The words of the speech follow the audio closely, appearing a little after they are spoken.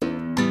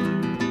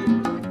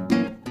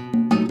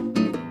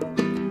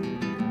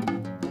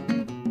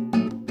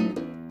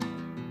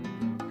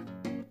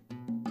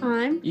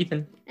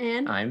Ethan.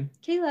 And I'm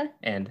Kayla.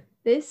 And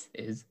this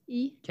is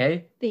E.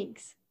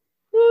 Thinks.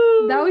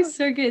 Woo! That was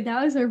so good.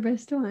 That was our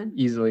best one.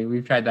 Easily.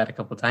 We've tried that a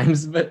couple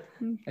times, but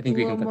I think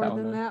we can put that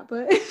one on. That,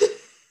 but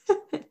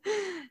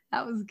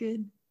that was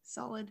good.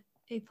 Solid.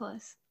 A+.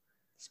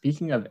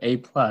 Speaking of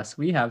A+,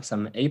 we have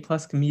some A+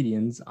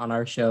 comedians on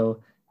our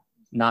show,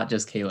 not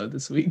just Kayla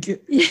this week.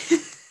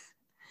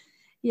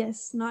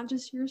 Yes, not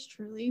just yours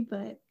truly,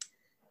 but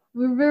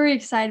we're very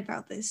excited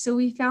about this. So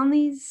we found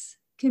these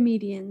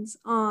comedians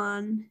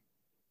on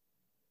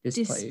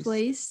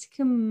Displaced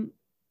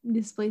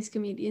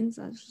comedians.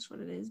 That's just what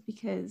it is,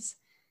 because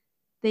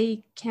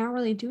they can't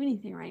really do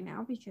anything right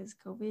now because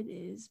COVID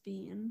is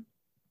being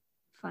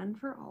fun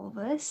for all of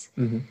us.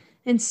 Mm-hmm.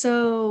 And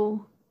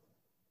so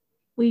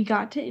we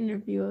got to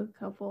interview a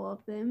couple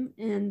of them.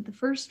 And the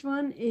first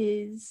one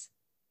is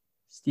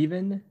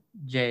Stephen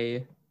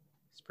J.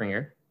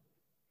 Springer.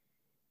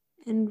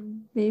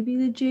 And maybe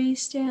the J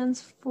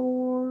stands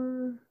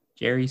for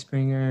Jerry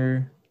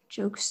Springer.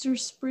 Jokester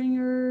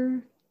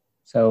Springer.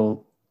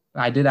 So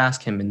I did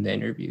ask him in the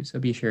interview, so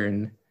be sure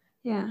and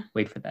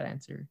wait for that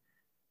answer.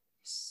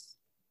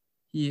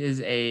 He is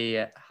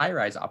a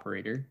high-rise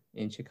operator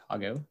in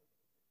Chicago.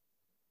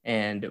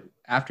 And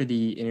after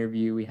the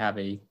interview, we have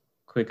a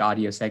quick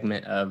audio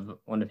segment of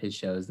one of his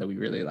shows that we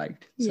really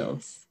liked. So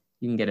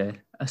you can get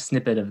a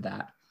snippet of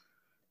that.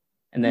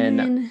 And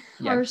then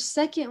our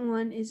second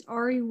one is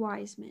Ari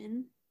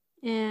Wiseman.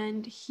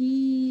 And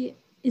he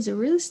is a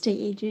real estate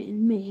agent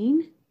in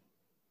Maine.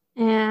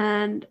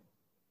 And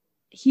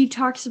he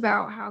talks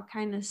about how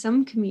kind of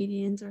some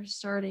comedians are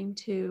starting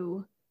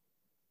to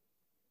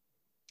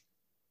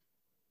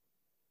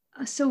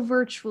so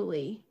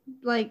virtually,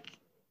 like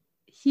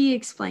he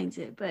explains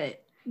it,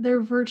 but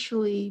they're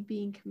virtually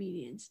being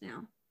comedians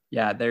now.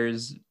 Yeah,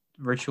 there's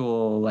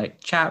virtual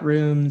like chat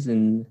rooms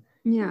and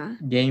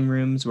game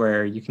rooms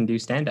where you can do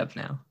stand-up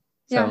now.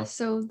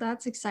 So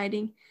that's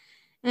exciting.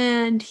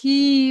 And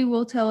he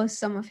will tell us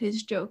some of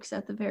his jokes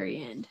at the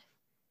very end.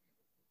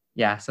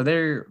 Yeah, so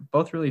they're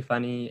both really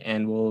funny,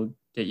 and we'll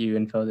get you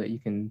info that you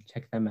can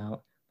check them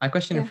out. My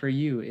question for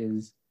you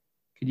is,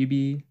 could you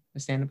be a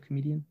stand-up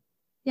comedian?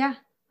 Yeah,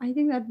 I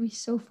think that'd be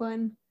so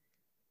fun.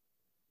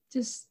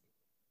 Just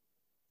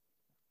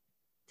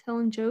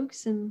telling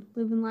jokes and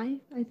living life.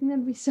 I think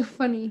that'd be so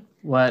funny.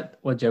 What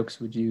jokes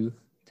would you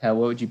tell?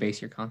 What would you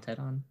base your content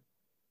on?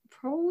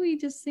 Probably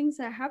just things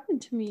that happen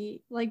to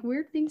me. Like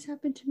weird things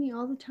happen to me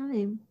all the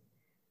time.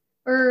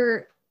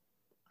 Or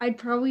I'd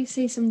probably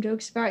say some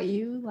jokes about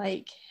you,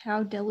 like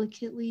how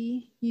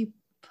delicately you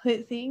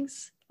put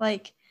things.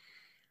 Like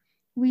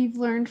we've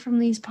learned from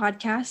these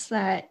podcasts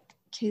that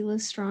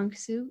Kayla's strong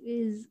suit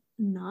is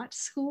not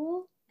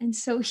school. And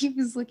so he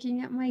was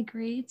looking at my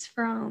grades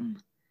from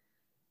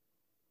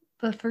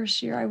the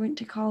first year I went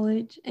to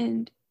college,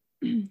 and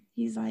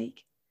he's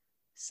like,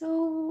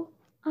 so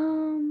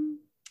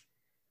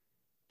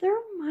there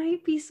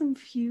might be some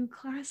few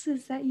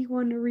classes that you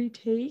want to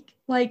retake.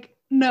 Like,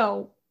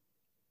 no,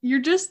 you're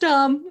just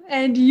dumb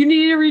and you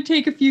need to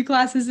retake a few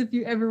classes if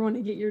you ever want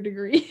to get your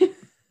degree.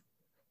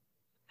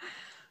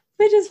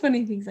 But just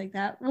funny things like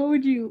that.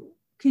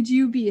 Could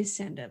you be a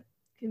stand-up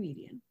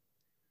comedian?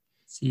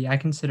 See, I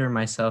consider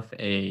myself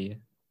a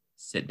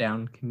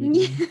sit-down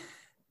comedian.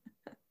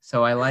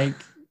 So I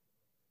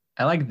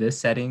like this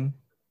setting,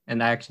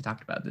 and I actually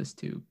talked about this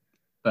too,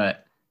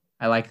 but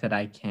I like that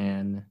I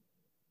can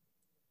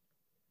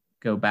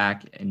go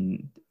back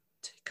and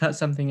cut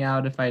something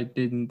out if I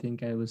didn't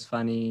think I was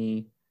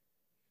funny.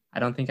 I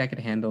don't think I could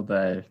handle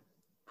the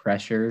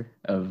pressure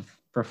of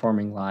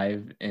performing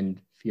live and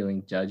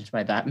feeling judged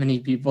by that many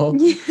people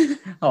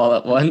all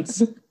at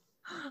once.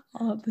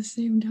 All at the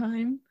same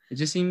time. It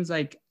just seems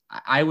like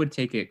I would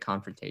take it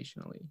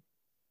confrontationally.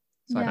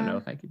 So I don't know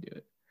if I could do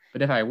it.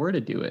 But if I were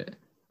to do it,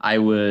 I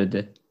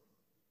would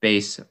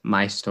base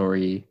my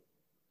story,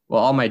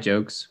 well, all my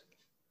jokes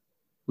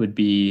would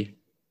be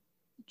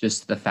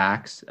just the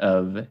facts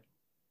of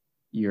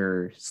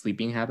your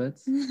sleeping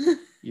habits,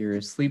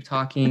 your sleep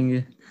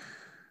talking,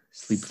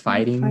 sleep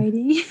fighting.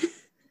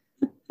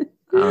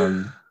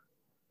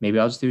 Maybe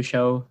I'll just do a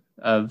show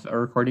of a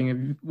recording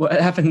of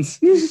what happens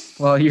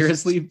while you're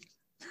asleep.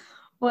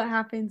 What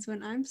happens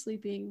when I'm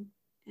sleeping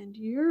and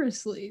you're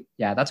asleep?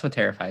 Yeah, that's what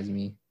terrifies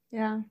me.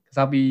 Yeah. Because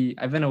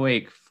I've been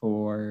awake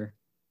for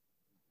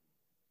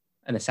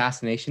an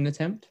assassination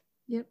attempt.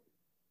 Yep.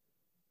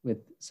 With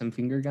some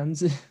finger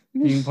guns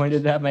being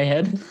pointed at my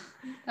head.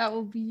 That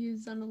will be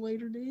used on a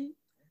later date.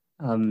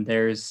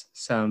 There's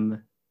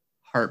some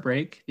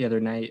heartbreak the other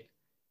night.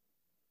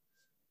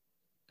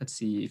 Let's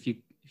see,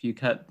 if you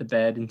cut the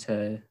bed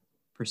into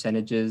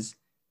percentages,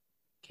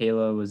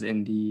 Kayla was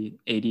in the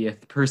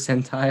 80th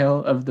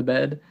percentile of the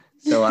bed.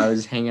 So I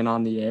was hanging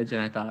on the edge,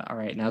 and I thought, all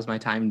right, now's my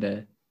time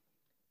to,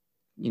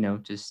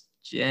 just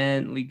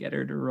gently get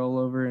her to roll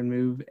over and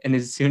move. And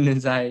as soon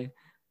as I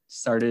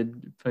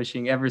started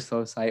pushing ever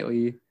so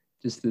slightly,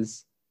 just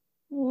this,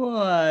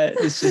 what?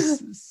 It's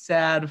just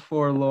sad,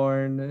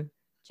 forlorn.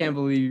 Can't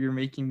believe you're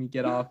making me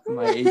get off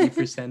my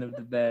 80% of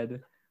the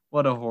bed.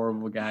 what a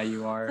horrible guy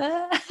you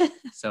are.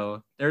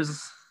 So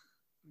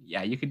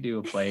you could do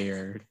a play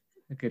or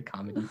a good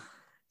comedy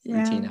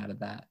routine out of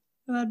that.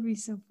 That'd be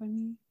so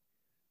funny.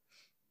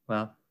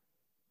 Well,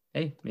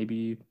 hey,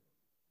 maybe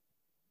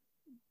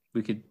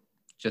we could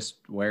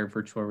just wear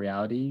virtual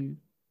reality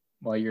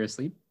while you're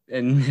asleep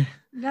and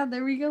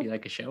there we go. be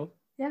like a show.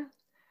 Yeah.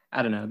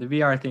 I don't know. The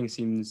VR thing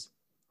seems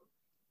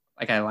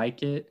like I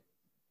like it.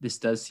 This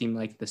does seem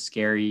like the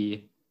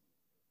scary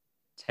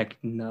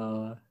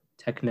techno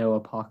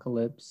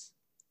apocalypse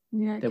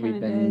that we've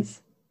been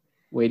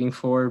waiting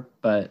for,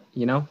 but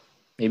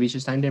maybe it's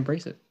just time to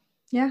embrace it.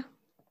 Yeah,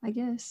 I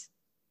guess.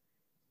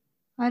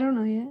 I don't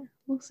know yet.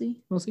 We'll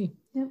see.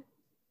 Yep.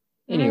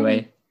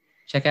 Anyway,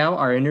 check out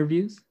our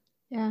interviews.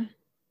 Yeah.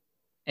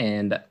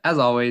 And as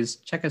always,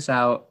 check us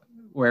out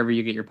wherever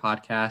you get your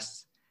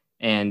podcasts.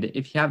 And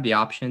if you have the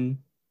option,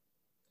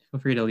 feel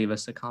free to leave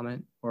us a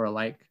comment or a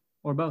like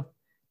or both.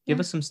 Give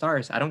us some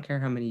stars. I don't care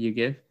how many you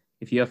give.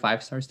 If you have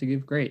 5 stars to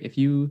give, great. If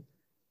you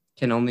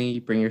can only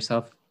bring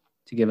yourself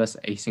to give us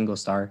a single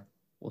star,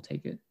 we'll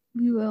take it.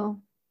 We will.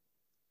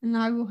 And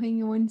I will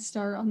hang 1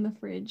 star on the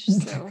fridge.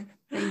 So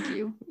thank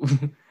you.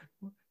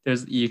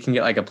 You can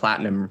get like a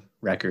platinum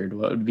record.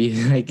 What would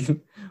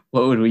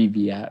we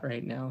be at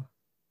right now?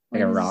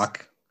 Like a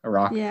rock?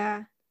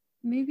 Yeah.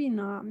 Maybe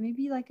not.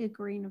 Maybe like a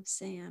grain of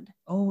sand.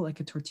 Oh, like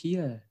a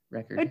tortilla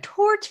record. A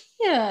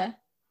tortilla.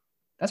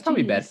 That's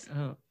probably better.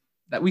 Oh,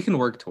 that we can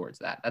work towards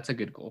that. That's a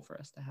good goal for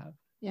us to have.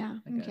 Yeah.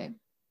 Okay.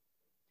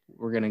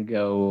 We're gonna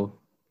go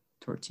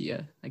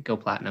tortilla. Like go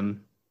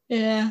platinum.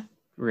 Yeah.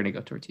 We're gonna go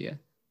tortilla.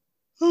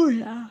 Oh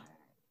yeah.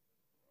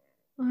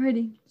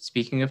 Alrighty.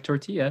 Speaking of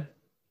tortilla.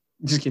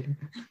 Just kidding.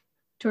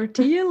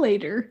 Tortilla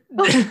later.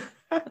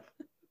 That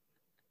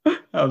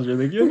was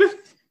really good.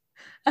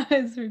 That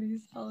was pretty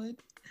solid.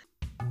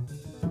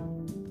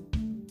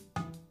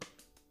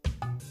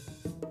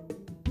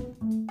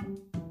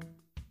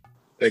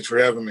 Thanks for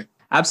having me.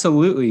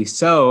 Absolutely.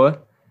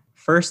 So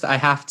first I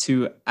have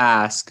to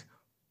ask,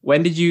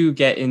 when did you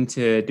get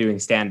into doing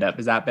stand-up?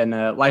 Has that been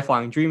a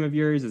lifelong dream of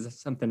yours? Is it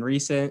something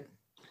recent?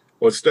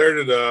 Well, it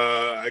started,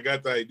 I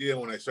got the idea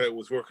when I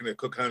was working at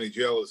Cook County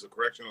Jail as a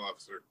correctional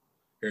officer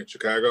here in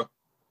Chicago.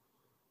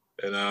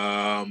 And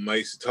I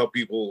used to tell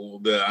people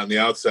that on the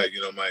outside,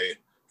 my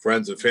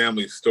friends and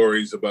family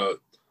stories about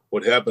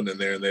what happened in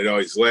there, and they'd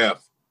always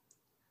laugh.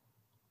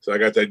 So I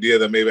got the idea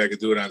that maybe I could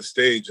do it on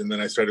stage. And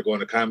then I started going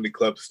to comedy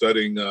clubs,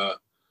 studying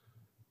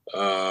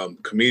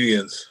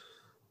comedians.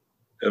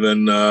 And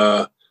then,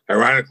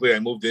 ironically, I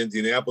moved to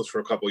Indianapolis for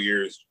a couple of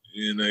years,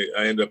 and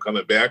I ended up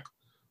coming back.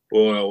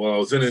 Well, while I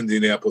was in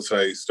Indianapolis,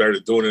 I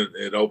started doing it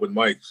at open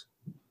mics.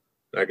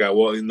 I got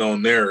well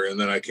known there, and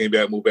then I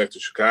moved back to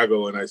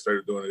Chicago, and I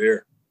started doing it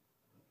here.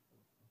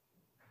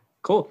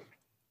 Cool.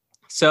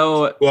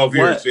 So 12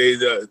 years.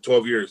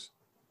 12 years.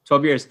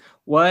 12 years.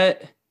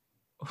 What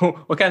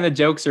kind of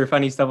jokes or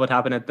funny stuff would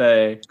happen at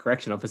the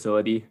correctional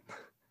facility?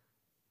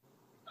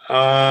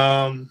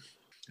 I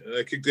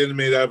kicked the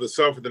inmate out of the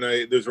cell for the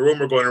night. There's a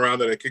rumor going around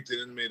that I kicked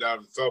the inmate out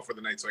of the cell for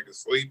the night so I could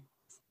sleep.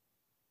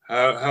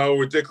 How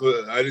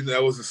ridiculous. I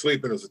wasn't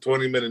sleeping. It was a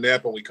 20-minute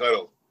nap and we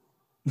cuddled.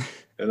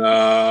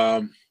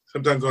 And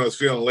sometimes when I was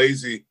feeling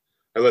lazy,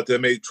 I let the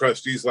inmate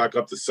trustees lock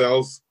up the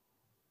cells,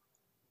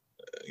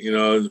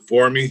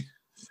 for me.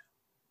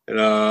 And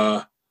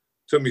it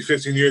took me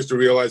 15 years to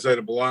realize I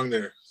didn't belong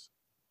there.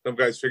 Some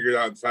guys figured it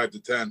out in 5 to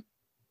 10.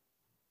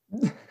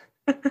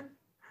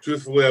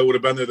 Truthfully, I would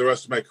have been there the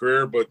rest of my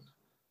career, but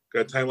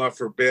got time off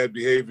for bad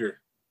behavior.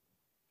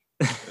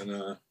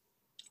 And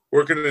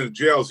working in a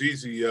jail is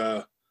easy.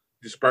 You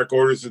spark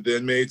orders at the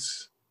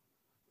inmates,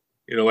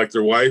 like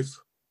their wife.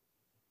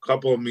 A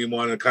couple of them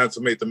want to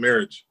consummate the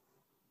marriage.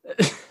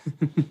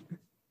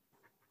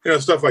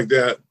 Stuff like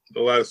that. A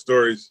lot of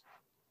stories.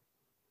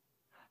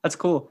 That's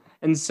cool.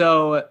 And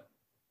so,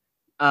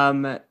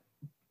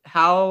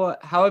 how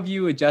have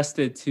you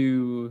adjusted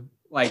to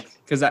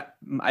because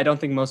I don't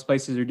think most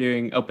places are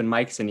doing open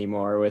mics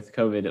anymore with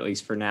COVID, at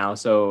least for now.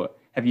 So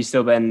have you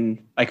still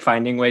been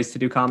finding ways to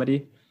do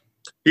comedy?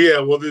 Yeah,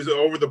 well, there's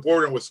over the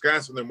border in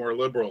Wisconsin, they're more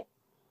liberal.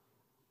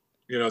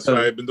 So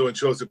I've been doing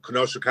shows at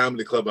Kenosha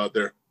Comedy Club out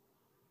there.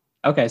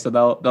 Okay, so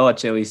they'll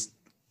let you at least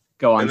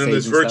go on stage. And then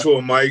there's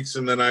virtual mics,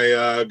 and then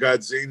I got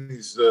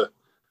Zanies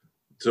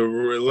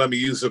to let me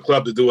use the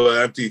club to do an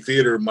empty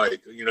theater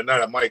mic.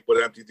 Not a mic, but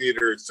an empty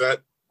theater set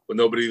with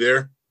nobody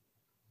there.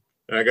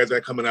 And I got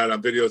that coming out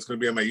on video. It's going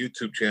to be on my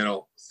YouTube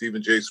channel,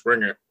 Stephen J.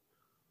 Springer.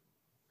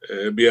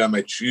 It'll be on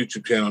my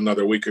YouTube channel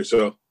another week or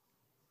so.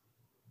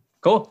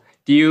 Cool.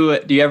 Do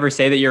you ever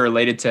say that you're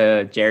related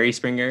to Jerry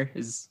Springer?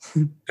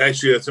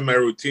 Actually, that's in my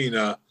routine.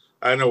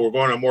 I know we're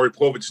going on Maury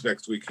Povich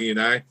next week, he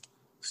and I.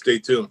 Stay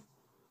tuned.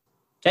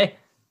 Okay,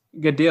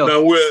 good deal.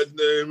 No,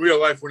 in real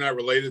life, we're not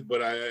related,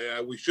 but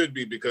we should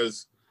be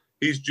because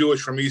he's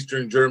Jewish from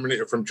Eastern Germany,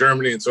 or from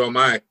Germany, and so am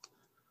I.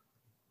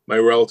 My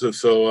relative,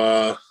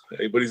 so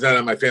but he's not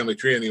on my family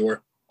tree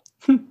anywhere.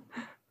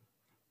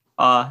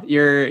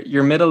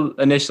 Your middle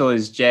initial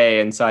is J,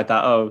 and so I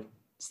thought,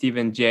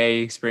 Stephen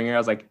J. Springer. I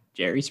was like,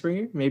 Jerry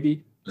Springer,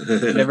 maybe.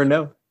 You never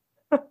know.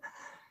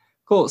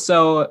 Cool.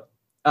 So,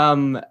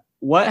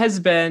 what has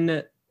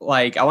been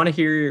like? I want to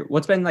hear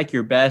what's been like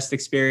your best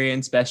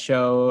experience, best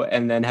show,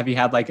 and then have you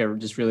had like a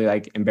just really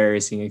like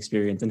embarrassing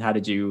experience, and how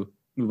did you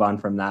move on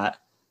from that?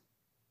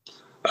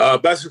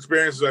 Best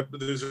experience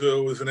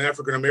was an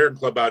African American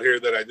club out here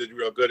that I did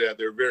real good at.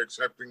 They were very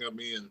accepting of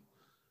me,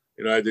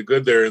 and I did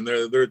good there. And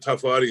they're a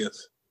tough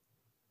audience,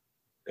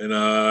 and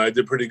I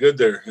did pretty good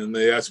there. And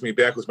they asked me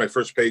back. It was my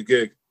first paid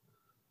gig.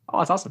 Oh,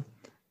 that's awesome.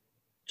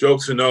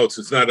 Jokes and Notes.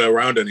 It's not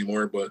around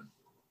anymore, but.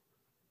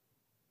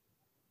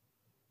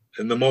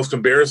 And the most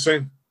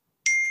embarrassing,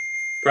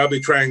 probably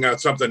trying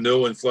out something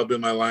new and flubbing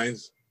my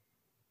lines.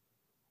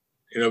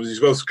 You're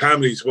supposed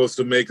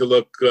to make it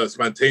look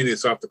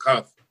spontaneous off the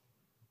cuff.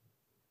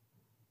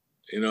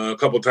 A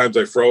couple of times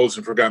I froze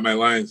and forgot my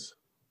lines.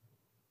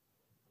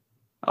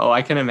 Oh,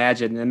 I can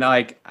imagine. And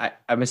like,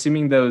 I'm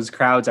assuming those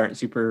crowds aren't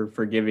super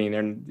forgiving,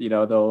 and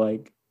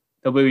they'll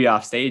boo you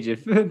off stage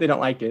if they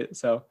don't like it.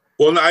 So.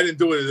 Well, no, I didn't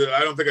do it.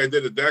 I don't think I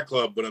did it at that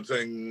club, but I'm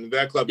saying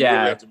that club, you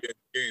really have to be in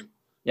the game.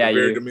 Yeah,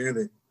 they're very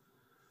demanding.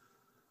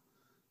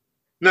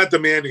 Not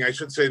demanding, I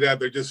shouldn't say that.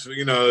 They're just,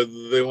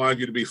 they want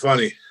you to be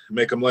funny,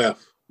 make them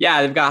laugh.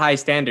 Yeah, they've got high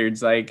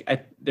standards. Like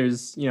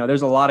there's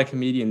a lot of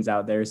comedians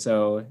out there.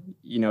 So,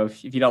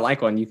 if you don't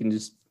like one, you can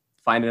just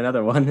find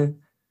another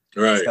one.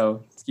 Right.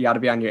 So you got to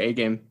be on your A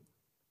game.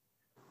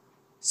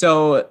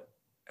 So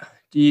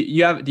do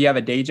you have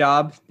a day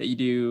job that you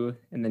do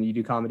and then you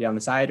do comedy on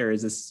the side, or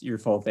is this your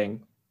full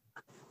thing?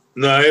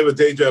 No, I have a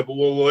day job.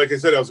 Well, like I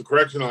said, I was a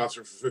correction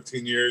officer for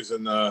 15 years,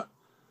 and now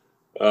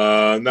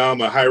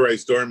I'm a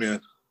high-rise doorman.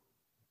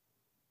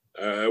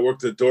 I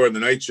worked at the door in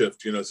the night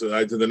shift, so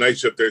I did the night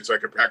shift there so I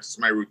could practice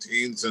my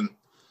routines, and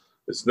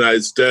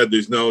it's dead.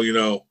 There's no,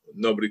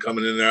 nobody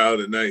coming in and out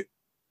at night.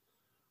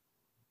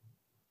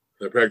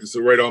 I practice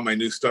to write all my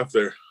new stuff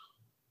there.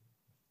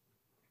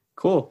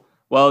 Cool.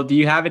 Well, do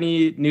you have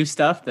any new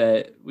stuff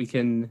that we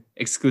can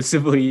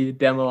exclusively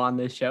demo on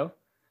this show?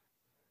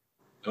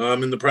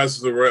 I'm in the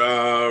process of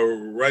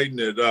writing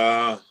it.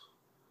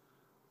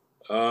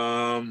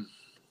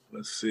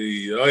 Let's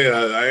see. Oh,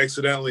 yeah, I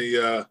accidentally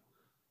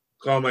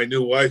called my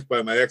new wife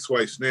by my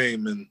ex-wife's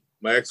name, and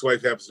my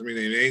ex-wife happens to be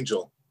named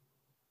Angel.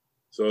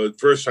 So at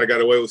first I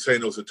got away with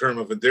saying it was a term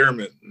of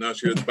endearment. Now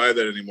she doesn't buy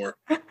that anymore.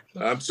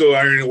 I'm still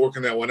ironing and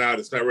working that one out.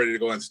 It's not ready to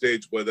go on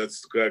stage, but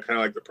that's kind of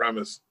like the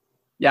premise.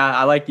 Yeah,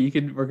 I like it. You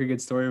could work a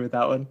good story with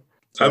that one.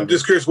 I'm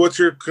just curious, what's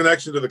your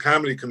connection to the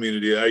comedy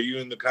community? Are you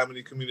in the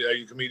comedy community? Are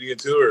you a comedian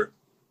too, or?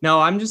 No,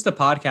 I'm just a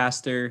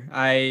podcaster.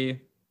 I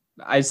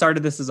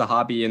started this as a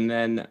hobby, and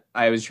then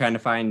I was trying to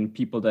find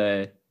people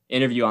to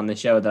interview on the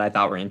show that I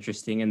thought were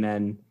interesting, and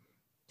then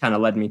kind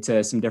of led me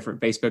to some different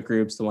Facebook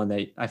groups, the one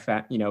that I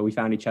found, we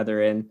found each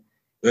other in.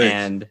 Thanks.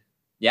 And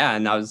yeah,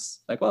 and I was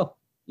like, well,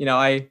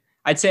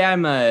 I'd say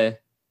I'm not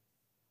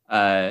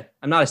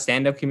a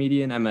stand-up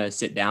comedian. I'm a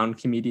sit-down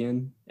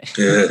comedian.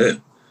 Yeah.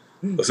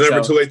 It's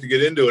never too late to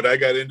get into it. I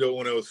got into it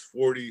when I was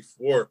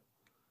 44.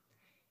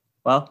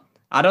 Well,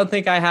 I don't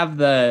think I have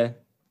I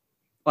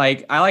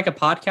like a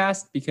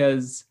podcast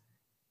because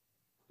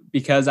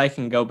I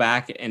can go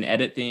back and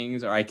edit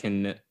things, or I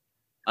can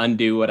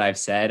undo what I've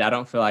said. I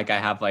don't feel like I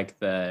have like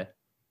the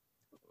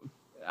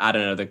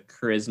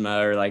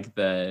charisma or like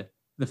the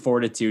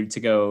fortitude to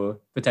go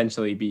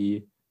potentially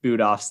be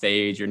booed off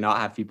stage or not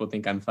have people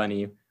think I'm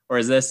funny. Or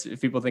is this,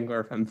 if people think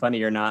I'm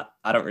funny or not,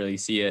 I don't really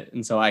see it.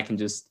 And so I can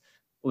just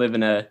live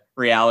in a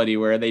reality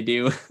where they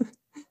do.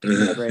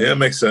 Yeah, it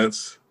makes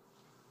sense.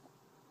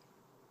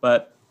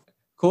 But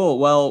cool.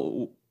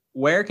 Well,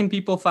 where can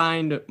people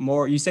find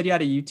more? You said you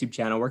had a YouTube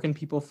channel. Where can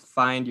people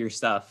find your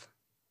stuff?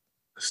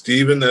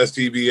 Steven,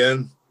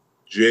 STVN,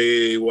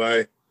 JAY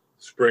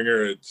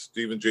Springer. It's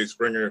Steven J.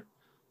 Springer,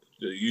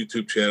 the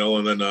YouTube channel.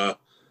 And then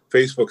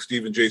Facebook,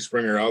 Steven J.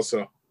 Springer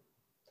also.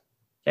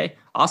 Okay,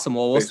 awesome.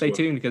 Well, we'll stay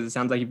tuned because it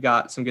sounds like you've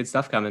got some good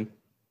stuff coming.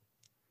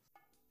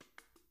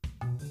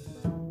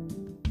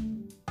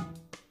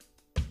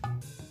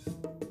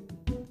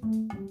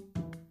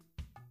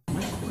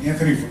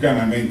 Anthony forgot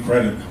my main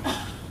credit.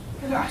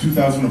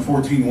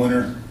 2014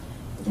 winner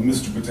of the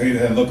Mr. Potato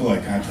Head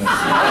Lookalike Contest.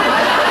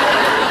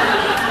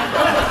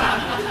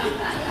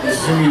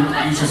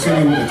 You should see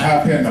me with a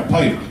top hat and a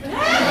pipe.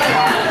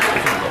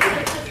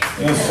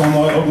 It was some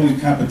ugly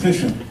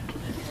competition.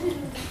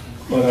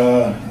 But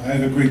I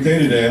had a great day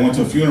today. I went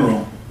to a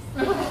funeral.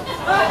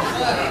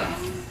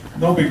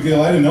 No big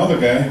deal. I didn't know the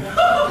guy.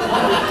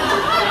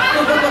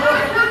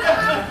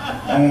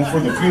 I went for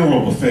the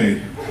funeral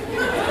buffet.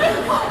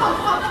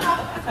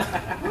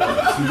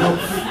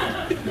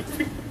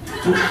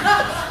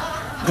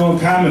 Doing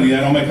comedy,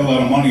 I don't make a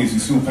lot of money, as you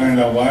soon find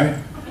out why.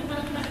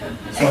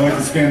 So I like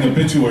to scan the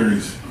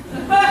obituaries.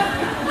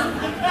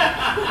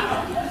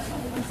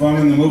 If I'm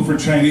in the mood for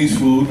Chinese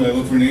food, I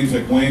look for names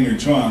like Wang or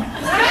Chong.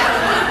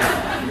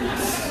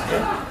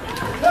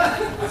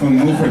 If I'm in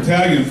the mood for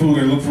Italian food,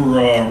 I look for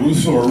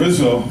Russo or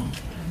Rizzo.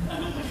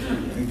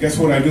 And guess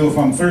what I do if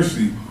I'm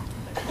thirsty?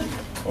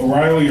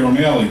 O'Reilly or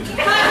O'Malley.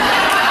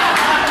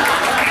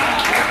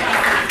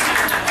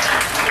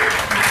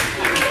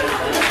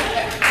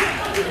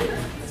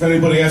 If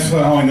anybody asks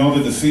how I know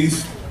the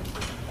deceased,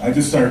 I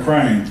just start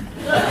crying.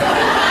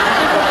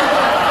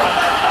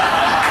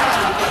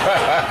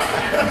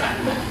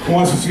 Who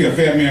wants to see a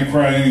fat man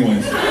cry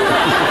anyways?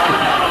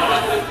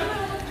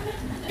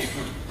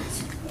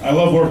 I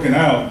love working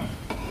out.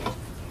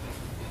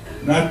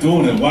 Not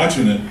doing it,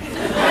 watching it.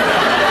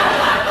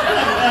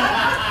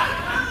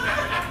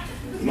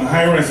 My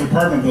high-rise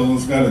apartment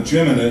building's got a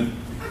gym in it.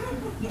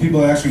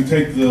 People actually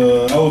take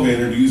the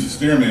elevator to use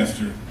the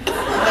Stairmaster.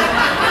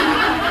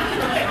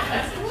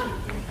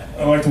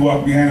 I like to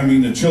walk behind them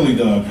eating a chili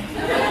dog.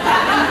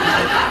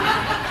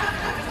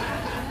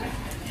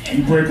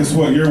 You break a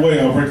sweat your way,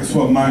 I'll break a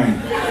sweat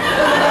mine.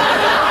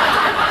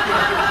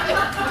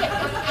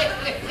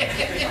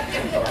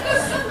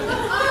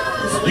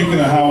 Speaking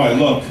of how I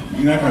look,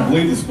 you're not going to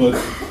believe this, but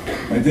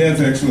my dad's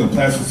actually a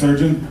plastic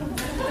surgeon.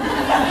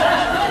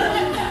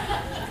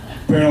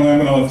 Apparently I'm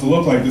going to have to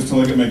look like this till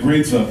I get my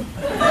grades up.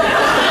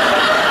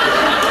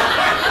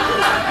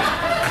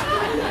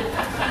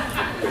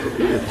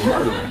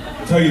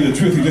 To tell you the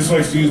truth, he just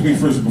likes to use me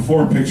for his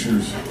before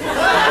pictures.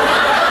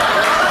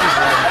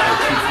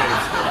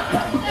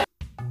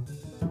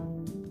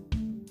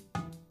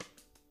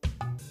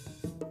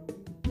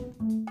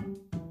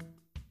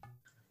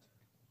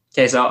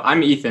 Okay, so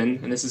I'm Ethan,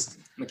 and this is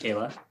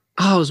Michaela.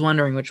 Oh, I was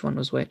wondering which one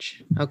was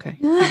which. Okay.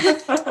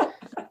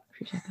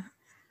 Appreciate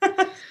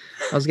that.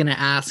 I was gonna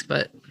ask,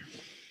 but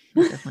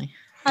definitely.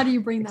 How do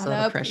you bring that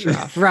up? Pressure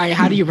off. Right.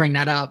 How do you bring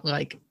that up?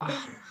 Like,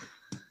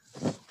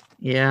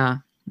 yeah,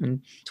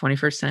 in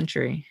 21st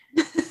century.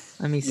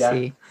 Let me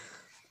see.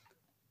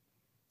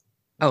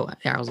 Oh,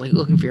 yeah, I was like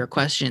looking for your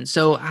question.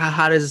 So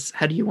how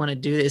do you want to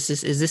do this?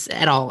 Is this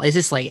at all? Is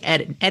this like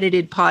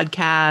edited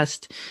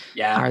podcast?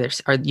 Yeah.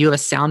 Are you have a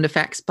sound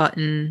effects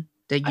button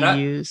that you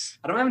use?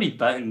 I don't have any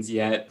buttons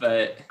yet,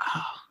 but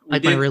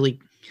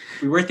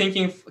we were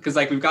thinking, because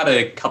like we've got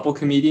a couple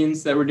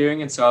comedians that we're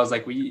doing, and so I was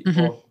like,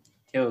 Kayla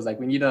was like,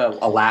 we need a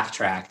laugh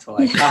track to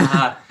like,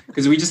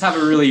 because we just have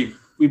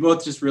we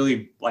both just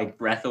really like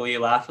breathily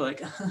laugh,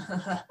 like.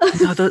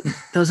 No,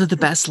 those are the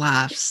best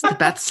laughs. The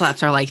best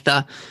laughs are like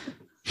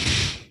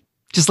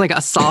just like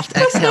a soft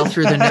exhale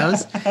through the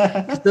nose.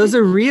 Those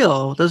are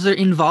real. Those are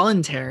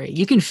involuntary.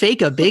 You can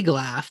fake a big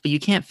laugh, but you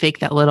can't fake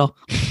that little.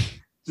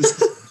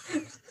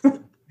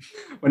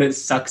 When it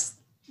sucks.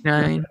 You know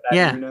what I mean?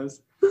 Yeah.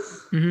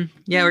 Mm-hmm.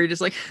 Yeah, where you're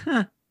just like,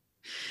 huh.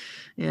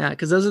 Yeah,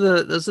 because those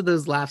are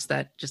those laughs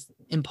that just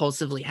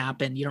impulsively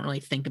happen. You don't really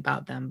think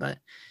about them, but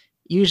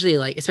usually,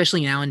 like,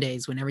 especially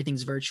nowadays when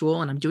everything's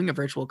virtual, and I'm doing a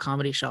virtual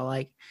comedy show,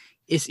 like,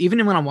 it's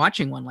even when I'm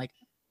watching one, like,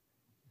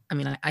 I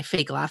mean, I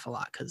fake laugh a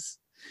lot because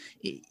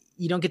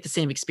you don't get the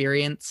same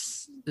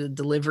experience. The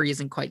delivery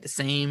isn't quite the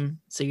same,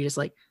 so you're just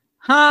like,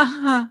 ha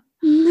ha.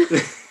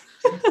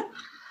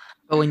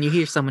 But when you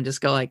hear someone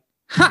just go like,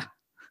 ha,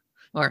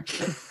 or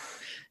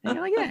you're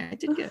like, yeah, I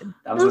did good.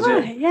 That was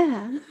legit.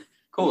 Yeah.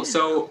 Cool.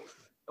 So,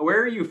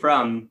 where are you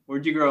from?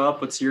 Where'd you grow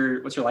up? What's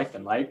your life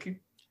been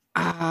like?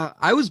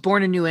 I was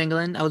born in New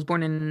England. I was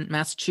born in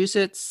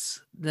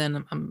Massachusetts.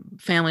 Then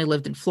family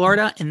lived in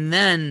Florida, and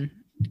then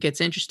it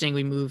gets interesting.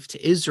 We moved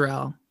to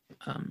Israel.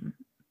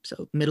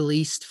 So Middle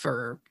East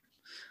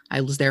I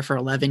was there for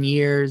 11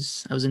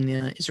 years. I was in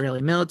the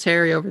Israeli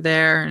military over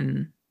there.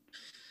 And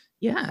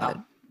yeah,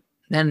 wow.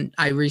 Then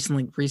I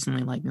recently,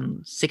 like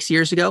 6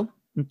 years ago,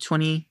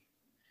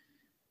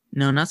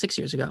 not 6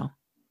 years ago.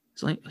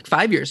 It's like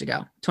 5 years ago,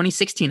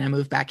 2016, I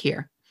moved back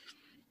here.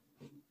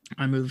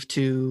 I moved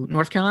to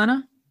North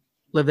Carolina,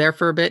 lived there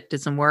for a bit,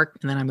 did some work.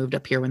 And then I moved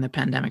up here when the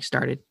pandemic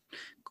started,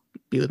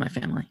 be with my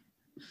family.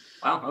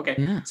 Wow. Okay.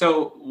 Yeah.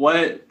 So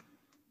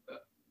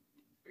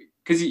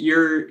because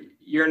you're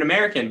an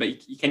American,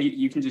 but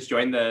you can just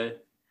join the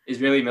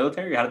Israeli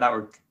military? How did that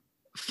work?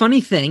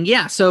 Funny thing.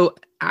 Yeah. So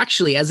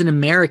actually, as an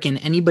American,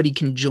 anybody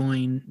can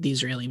join the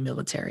Israeli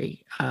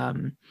military.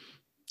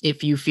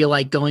 If you feel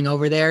like going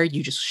over there,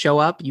 you just show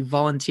up, you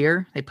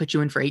volunteer. They put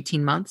you in for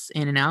 18 months,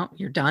 in and out,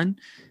 you're done.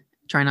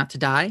 Try not to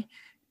die.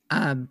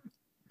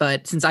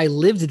 But since I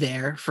lived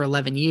there for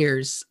 11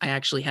 years, I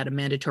actually had a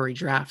mandatory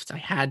draft. I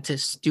had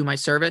to do my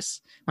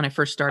service. When I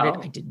first started,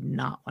 I did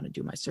not want to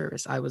do my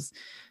service. I was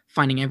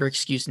finding every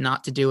excuse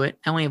not to do it.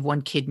 I only have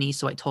one kidney,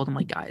 so I told them,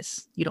 like,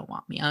 guys, you don't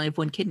want me. I only have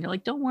one kidney. They're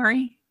like, don't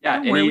worry. Yeah,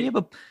 don't worry. We have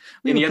a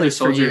any other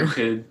soldier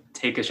could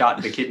take a shot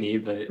at the kidney,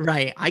 but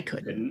right, I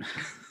couldn't.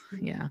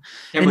 Yeah,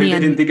 can't believe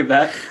they didn't think of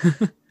that.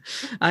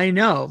 I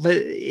know, but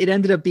it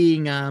ended up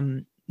being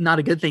not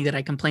a good thing that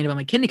I complained about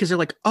my kidney, because they're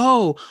like,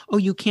 oh,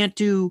 you can't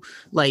do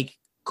like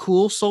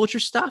cool soldier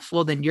stuff.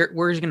 Well, then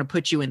we're going to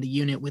put you in the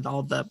unit with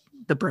all the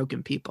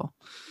broken people.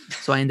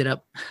 So I ended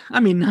up,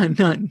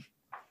 broken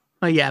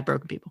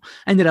people.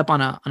 I ended up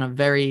on a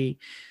very,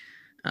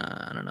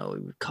 I don't know what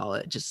we would call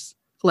it, just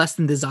less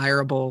than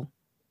desirable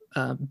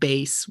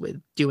base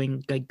with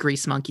doing like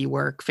grease monkey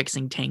work,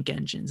 fixing tank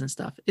engines and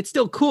stuff. It's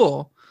still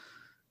cool,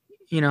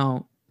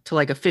 to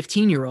like a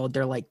 15-year-old,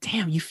 they're like,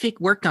 damn, you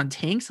worked on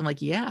tanks? I'm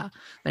like, yeah.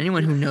 But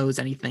anyone who knows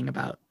anything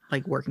about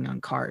like working on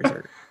cars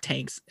or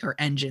tanks or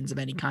engines of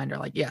any kind are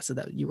like, yeah, so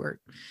that you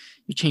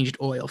changed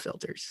oil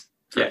filters.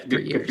 for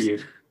 3 years. Good for you.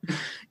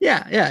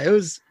 Yeah, it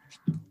was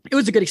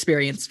a good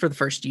experience for the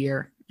first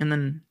year, and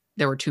then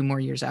there were 2 more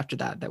years after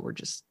that were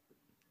just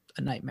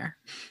a nightmare.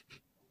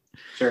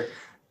 Sure.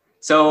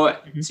 So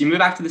you moved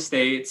back to the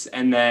States,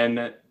 and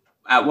then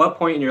at what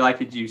point in your life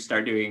did you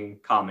start doing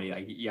comedy?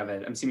 Like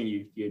I'm assuming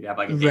you have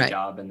like a day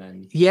job, and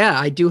then. Yeah,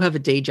 I do have a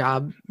day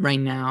job right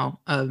now.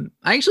 I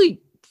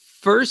actually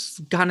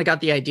first kind of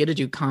got the idea to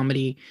do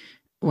comedy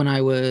when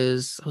I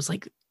was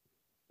like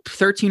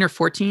 13 or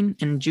 14,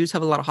 and Jews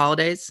have a lot of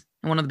holidays.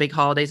 And one of the big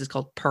holidays is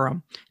called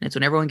Purim. And it's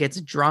when everyone gets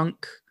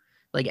drunk,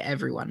 like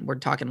everyone. We're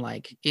talking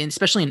like,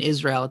 especially in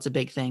Israel, it's a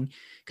big thing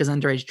because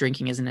underage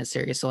drinking isn't as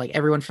serious. So like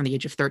everyone from the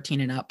age of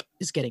 13 and up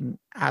is getting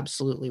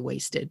absolutely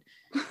wasted.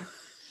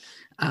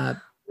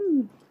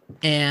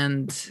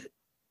 And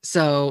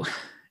so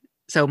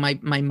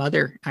my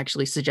mother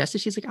actually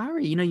suggested, she's like, all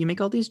right, you make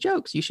all these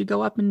jokes. You should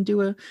go up and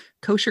do a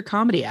kosher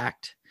comedy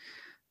act.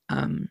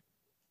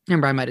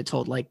 Remember, I might have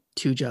told like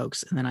 2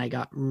 jokes, and then I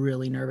got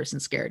really nervous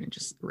and scared and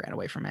just ran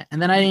away from it.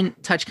 And then I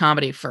didn't touch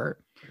comedy for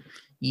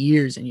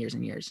years and years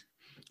and years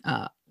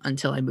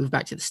until I moved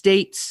back to the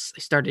States.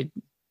 I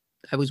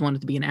always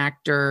wanted to be an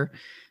actor.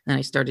 And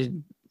I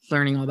started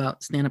learning all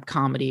about stand-up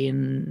comedy.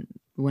 And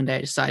one day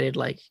I decided,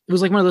 like, it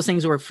was like one of those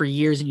things where for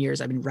years and years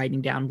I've been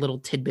writing down little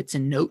tidbits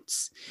and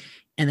notes.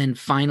 And then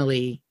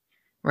finally,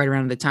 right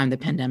around the time the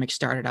pandemic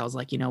started, I was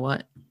like, you know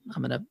what?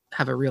 I'm going to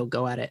have a real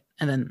go at it.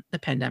 And then the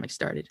pandemic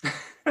started.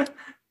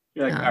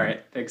 You're like, all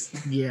right,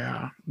 thanks.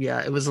 Yeah.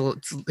 It was a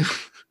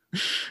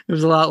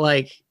lot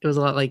like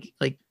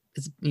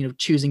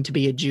choosing to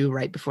be a Jew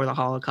right before the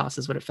Holocaust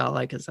is what it felt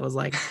like. Cause I was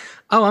like,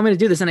 oh, I'm going to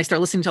do this. And I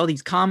start listening to all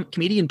these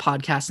comedian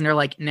podcasts, and they're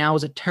like, now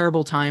is a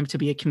terrible time to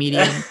be a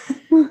comedian.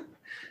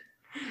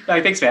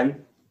 Like, thanks,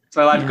 man. It's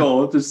my life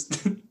goal.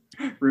 Just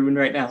ruined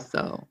right now.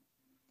 So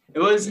it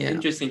was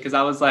interesting because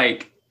I was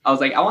like, I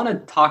want to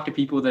talk to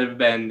people that have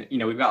been,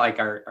 we've got like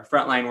our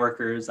frontline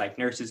workers, like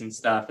nurses and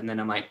stuff. And then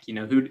I'm like,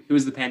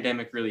 who's the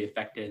pandemic really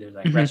affected? There's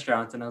like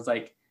restaurants. And I was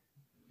like,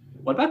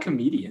 what about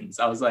comedians?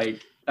 I was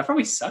like, that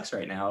probably sucks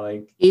right now.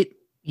 Like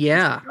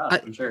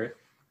I'm sure.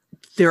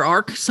 There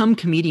are some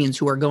comedians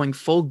who are going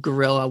full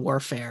guerrilla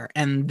warfare,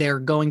 and they're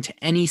going to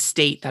any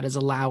state that is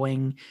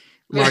allowing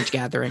large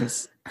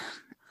gatherings.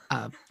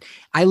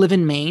 I live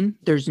in Maine.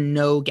 There's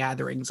no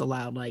gatherings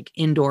allowed, like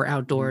indoor,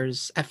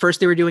 outdoors. At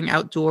first they were doing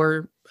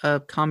outdoor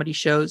comedy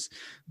shows,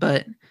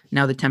 but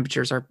now the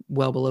temperatures are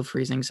well below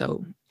freezing.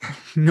 So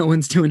no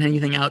one's doing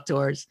anything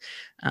outdoors.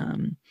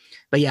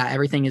 But yeah,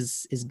 everything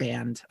is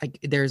banned. Like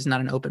there's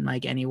not an open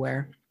mic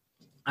anywhere.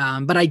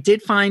 But I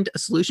did find a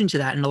solution to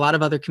that. And a lot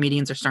of other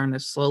comedians are starting to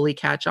slowly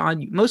catch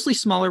on, mostly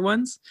smaller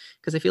ones.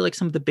 Cause I feel like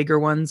some of the bigger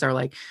ones are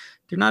like,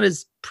 they're not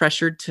as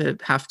pressured to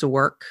have to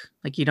work.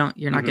 Like you're not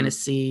going to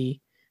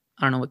see,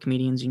 I don't know what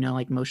comedians,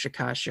 like Moshe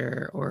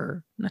Kasher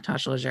or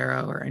Natasha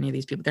Leggero or any of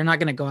these people. They're not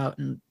going to go out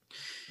and,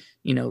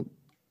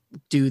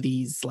 do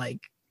these, like,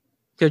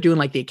 they're doing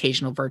like the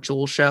occasional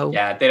virtual show.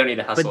 Yeah. They don't need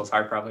to hustle as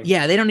hard probably.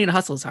 Yeah. They don't need to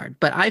hustle as hard.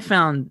 But I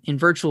found in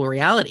virtual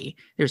reality,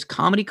 there's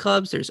comedy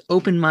clubs, there's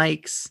open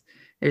mics,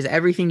 there's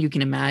everything you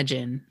can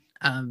imagine.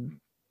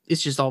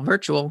 It's just all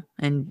virtual,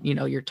 and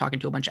you're talking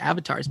to a bunch of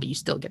avatars, but you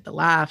still get the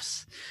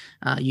laughs.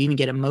 You even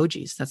get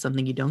emojis. That's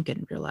something you don't get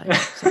in real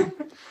life. So,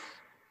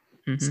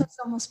 so it's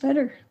almost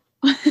better.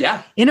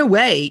 Yeah. In a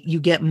way, you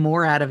get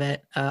more out of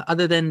it,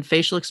 other than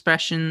facial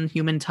expression,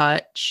 human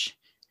touch,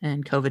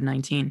 and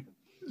COVID-19.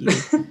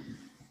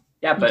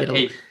 Yeah, but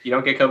hey, you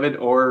don't get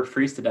COVID or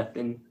freeze to death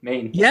in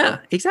Maine. Yeah,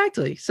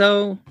 exactly.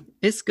 So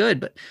it's good.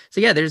 But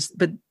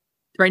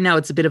right now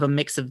it's a bit of a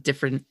mix of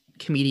different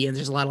comedians.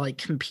 There's a lot of like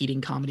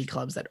competing comedy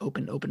clubs that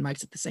open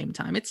mics at the same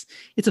time. It's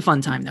a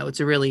fun time though. It's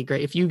a really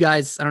great, if you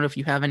guys, I don't know if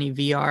you have any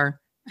VR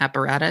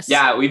apparatus.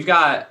 Yeah, we've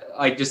got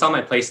like just on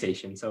my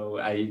PlayStation. So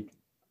I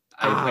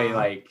play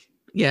like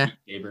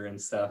Gaber and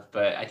stuff,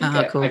 but I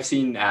think cool. I've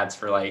seen ads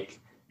for like,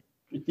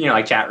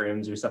 like chat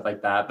rooms or stuff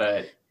like that,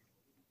 but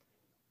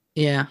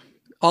yeah,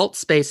 Alt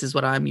Space is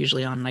what I'm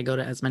usually on, and I go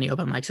to as many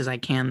open mics as I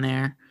can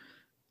there.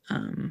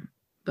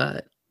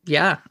 But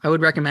yeah, I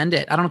would recommend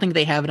it. I don't think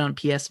they have it on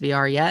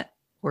PSVR yet,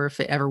 or if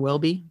it ever will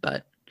be,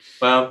 but.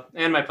 Well,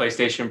 and my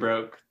PlayStation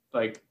broke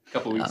like a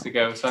couple weeks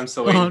ago, so I'm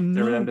still waiting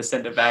for them to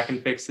send it back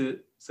and fix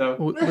it. So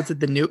what's it,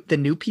 the new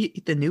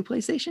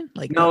PlayStation?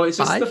 Like no, it's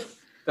 5? Just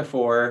the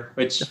 4,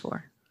 which the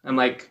 4. I'm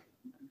like,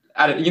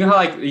 how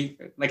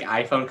like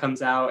iPhone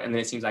comes out and then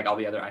it seems like all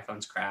the other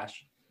iPhones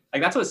crash.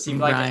 Like that's what it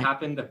seemed like it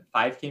happened. The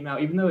 5 came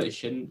out, even though it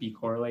shouldn't be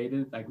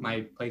correlated. Like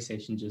my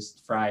PlayStation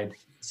just fried.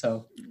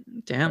 So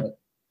damn.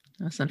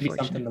 That's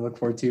unfortunate. Something to look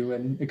forward to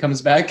when it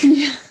comes back.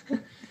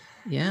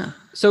 Yeah.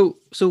 So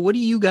what do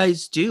you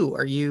guys do?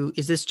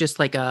 Is this just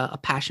like a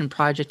passion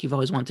project? You've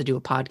always wanted to do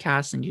a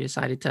podcast and you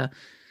decided to,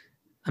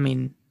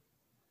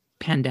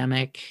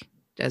 pandemic,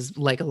 as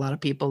like a lot of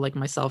people like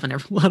myself and a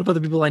lot of other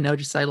people I know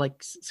just decided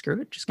like,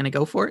 screw it, just going to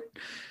go for it.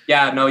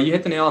 Yeah, no, you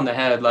hit the nail on the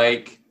head.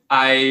 Like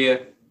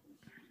I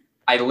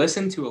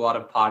listened to a lot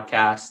of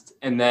podcasts,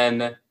 and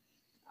then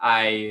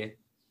why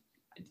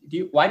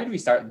did we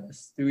start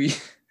this?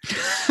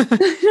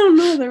 I don't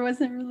know. There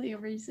wasn't really a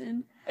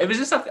reason. It was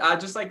just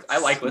I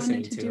like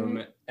listening to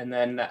him. And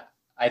then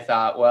I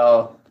thought,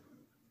 well,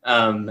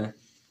 not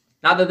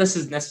that this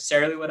is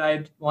necessarily what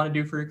I'd want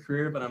to do for a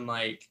career, but I'm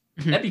like,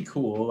 that'd be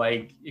cool.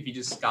 Like if you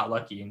just got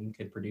lucky and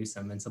could produce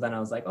them. And so then I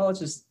was like, oh, let's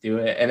just do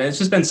it. And it's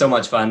just been so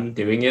much fun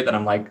doing it that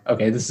I'm like,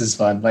 okay, this is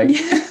fun. Like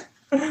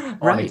I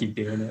want to keep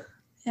doing it.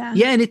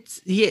 Yeah. And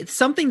it's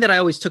something that I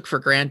always took for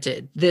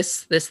granted.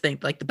 This thing,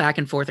 like the back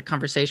and forth, a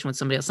conversation with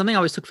somebody else, something I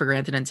always took for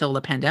granted until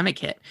the pandemic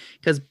hit.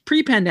 Because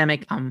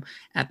pre-pandemic, I'm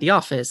at the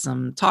office,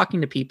 I'm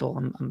talking to people,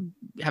 I'm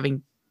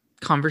having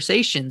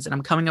conversations, and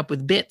I'm coming up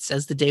with bits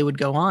as the day would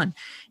go on.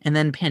 And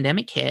then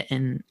pandemic hit,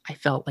 and I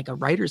felt like a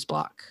writer's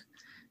block.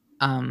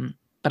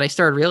 But I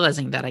started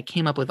realizing that I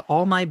came up with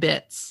all my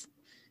bits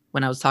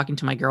when I was talking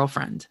to my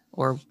girlfriend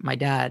or my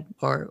dad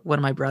or one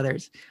of my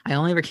brothers. I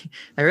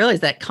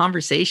realized that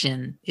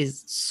conversation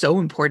is so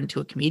important to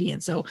a comedian.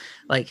 So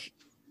like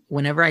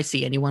whenever I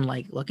see anyone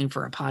like looking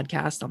for a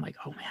podcast, I'm like,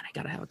 oh man, I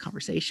got to have a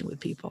conversation with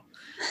people,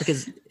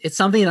 because it's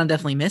something that I'm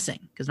definitely missing,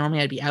 because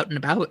normally I'd be out and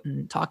about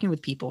and talking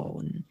with people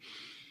and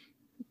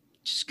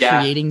just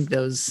creating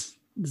those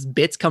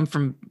bits come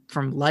from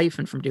life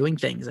and from doing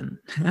things. And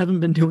I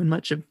haven't been doing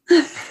much of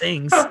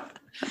things.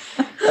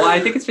 Well, I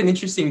think it's been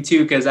interesting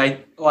too, because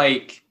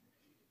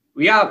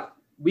we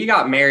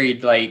got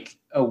married like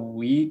a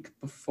week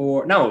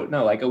before,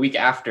 like a week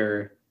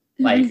after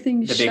like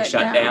the big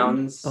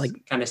shutdowns,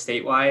 like kind of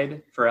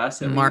statewide for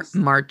us.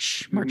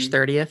 March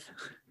 30th.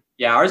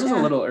 Yeah, ours was a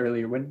little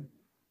earlier. When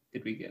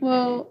did we get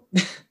married?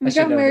 We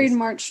got married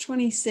March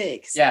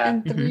 26th. Yeah.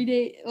 And 3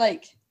 days,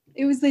 like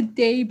it was the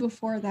day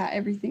before that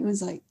everything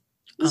was like.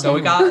 So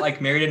we got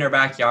like married in our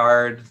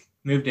backyard,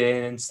 moved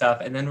in and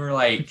stuff, and then we're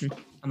like,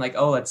 I'm like,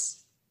 oh,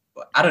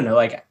 I don't know,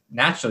 like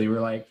naturally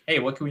we're like, hey,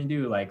 what can we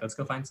do? Like, let's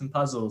go find some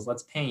puzzles,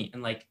 let's paint.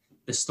 And like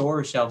the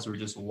store shelves were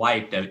just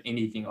wiped of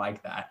anything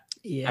like that.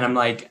 Yeah. And I'm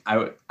like,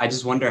 I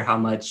just wonder how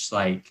much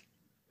like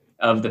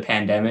of the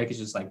pandemic has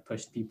just like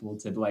pushed people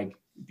to like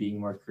being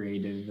more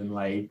creative and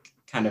like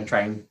kind of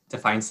trying to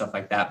find stuff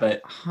like that.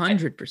 But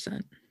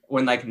 100%.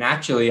 When like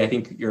naturally, I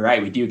think you're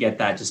right, we do get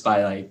that just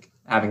by like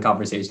having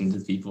conversations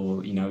with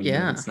people, you know,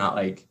 it's not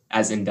like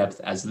as in-depth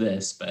as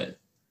this, but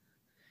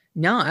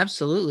no,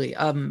 absolutely.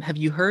 Have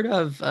you heard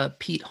of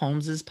Pete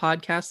Holmes's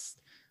podcast?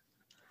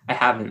 I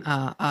haven't.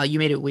 You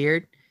Made It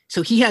Weird.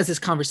 So he has this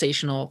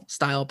conversational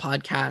style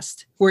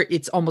podcast where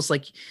it's almost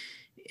like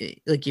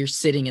you're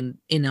sitting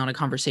in on a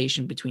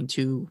conversation between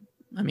two,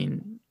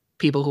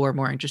 people who are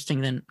more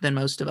interesting than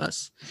most of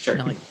us. Sure.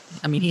 You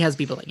know, he has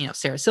people like,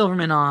 Sarah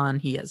Silverman on.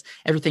 He has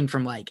everything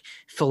from like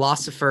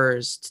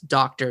philosophers to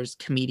doctors,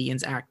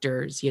 comedians,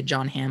 actors. He had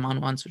John Hamm on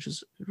once, which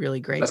was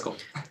really great. That's cool.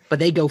 But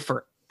they go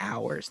for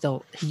hours.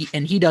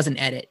 He doesn't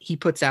edit. He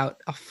puts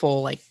out a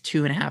full like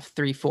 2.5,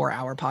 3, 4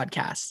 hour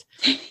podcast.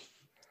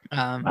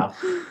 Wow.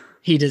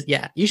 He does.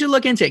 Yeah. You should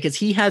look into it, because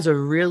he has a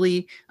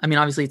really,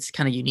 obviously it's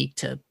kind of unique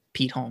to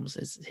Pete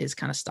Holmes. His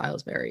kind of style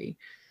is very,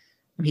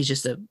 he's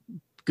just a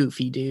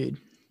goofy dude.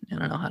 I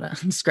don't know how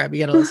to describe it.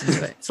 You got to listen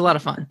to it. It's a lot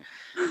of fun,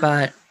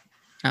 but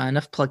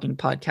enough plugging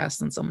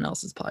podcasts on someone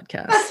else's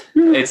podcast.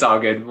 It's all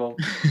good. Well,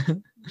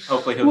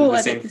 hopefully he'll do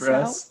the same for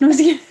us.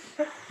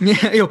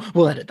 Yeah,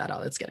 we'll edit that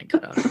out. It's getting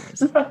cut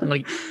out.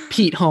 Like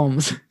Pete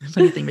Holmes. If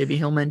anything, maybe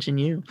he'll mention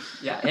you.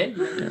 Yeah. Hey.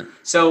 Yeah.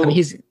 So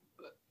he's.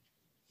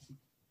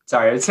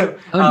 Sorry. So.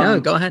 No,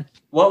 go ahead.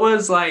 What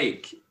was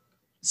like?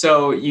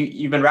 So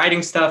you've been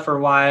writing stuff for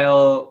a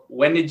while.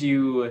 When did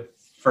you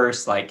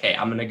first like, hey,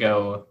 I'm gonna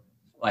go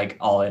like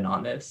all in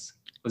on this?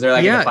 Was there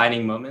like a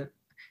defining moment?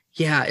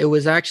 Yeah, it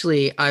was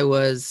actually. I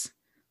think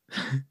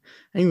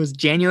it was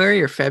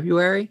January or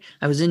February.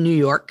 I was in New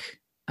York.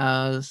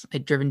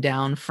 I'd driven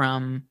down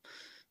from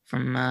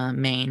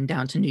Maine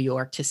down to New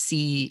York to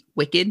see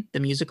Wicked, the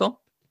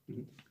musical,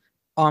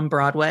 on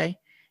Broadway.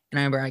 And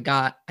I remember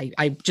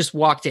I just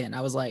walked in.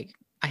 I was like,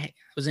 I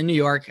was in New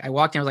York. I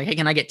walked in. I was like, hey,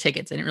 can I get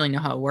tickets? I didn't really know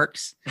how it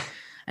works.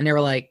 And they were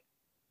like,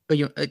 oh,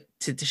 you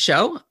to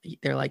show?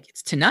 They're like,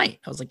 it's tonight.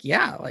 I was like,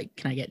 yeah. Like,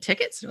 can I get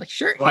tickets? They're like,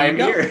 sure. Well, I'm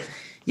here.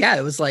 Yeah,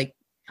 it was like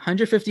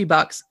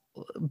 $150,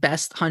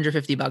 best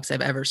 $150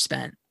 I've ever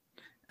spent.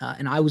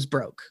 And I was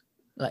broke.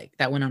 Like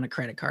that went on a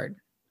credit card.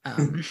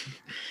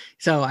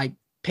 So I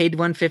paid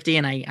 $150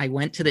 and I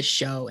went to the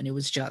show, and it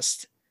was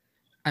just,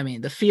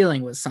 the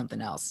feeling was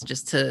something else,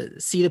 just to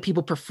see the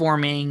people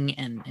performing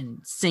and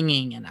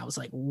singing. And I was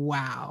like,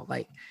 wow,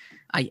 like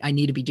I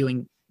need to be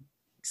doing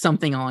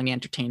something along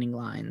entertaining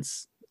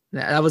lines.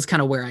 That was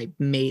kind of where I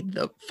made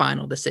the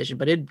final decision.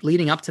 But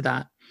leading up to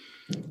that,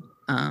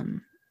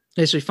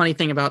 the funny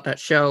thing about that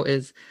show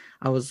is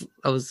I was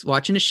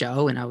watching a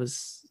show, and I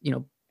was,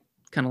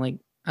 kind of like,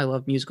 I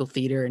love musical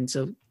theater. And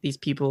so these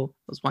people,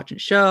 I was watching a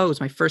show. It was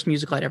my first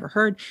musical I'd ever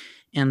heard.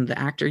 And the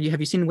actor, have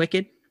you seen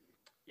Wicked?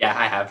 Yeah,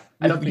 I have.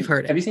 You've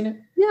heard it. Have you seen it?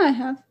 Yeah, I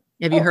have.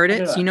 Have you heard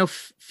it? So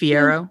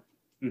Fiyero?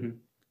 Yeah. Mm-hmm.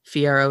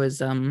 Fiyero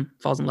is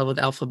falls in love with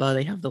Elphaba.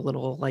 They have the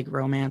little like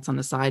romance on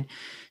the side.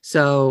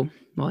 So,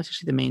 well, it's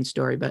actually the main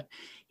story, but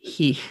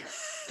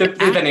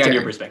depending on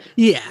your perspective.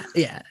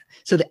 Yeah.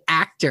 So the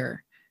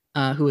actor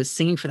who was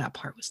singing for that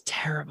part, was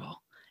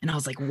terrible. And I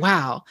was like,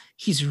 wow,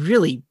 he's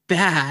really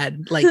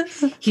bad. Like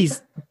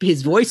his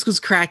voice was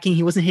cracking.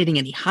 He wasn't hitting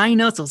any high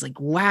notes. I was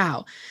like,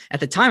 wow. At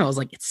the time I was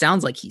like, it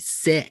sounds like he's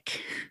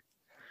sick.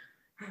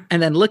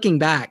 And then looking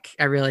back,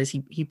 I realized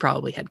he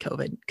probably had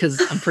COVID, because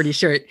I'm pretty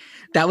sure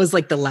that was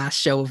like the last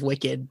show of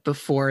Wicked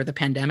before the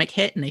pandemic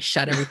hit and they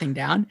shut everything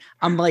down.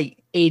 I'm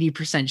like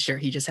 80% sure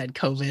he just had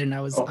COVID. And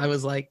I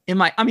was like, in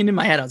my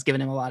head, I was giving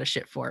him a lot of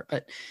shit for it,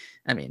 but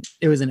I mean,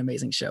 it was an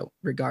amazing show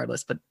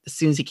regardless. But as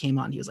soon as he came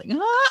on, he was like,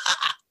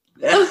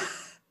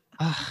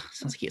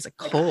 sounds like he has a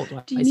cold.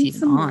 Why is he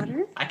even on?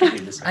 Water? I can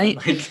do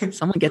this.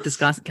 Someone get this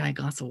guy a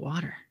glass of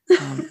water.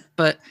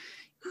 But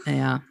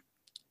yeah,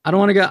 I don't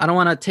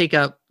want to take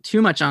up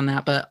too much on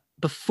that. But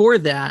before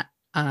that,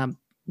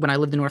 when I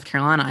lived in North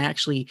Carolina, I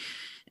actually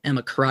am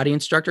a karate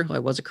instructor. I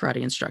was a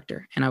karate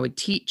instructor, and I would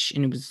teach,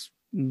 and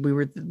we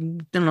were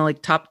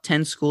like top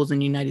 10 schools in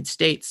the United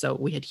States. So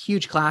we had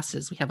huge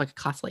classes. We have like a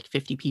class of like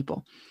 50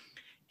 people,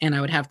 and I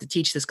would have to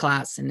teach this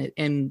class.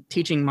 And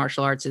teaching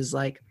martial arts is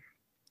like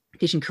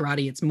teaching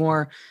karate. It's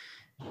more,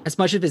 as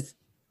much of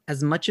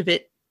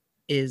it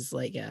is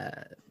like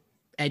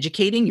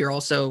educating. You're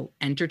also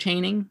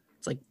entertaining.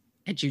 It's like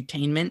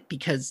edutainment,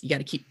 because you got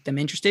to keep them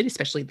interested,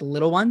 especially the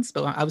little ones.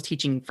 But I was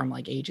teaching from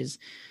like ages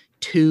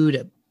 2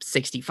 to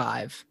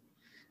 65.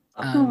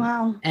 Oh,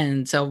 wow.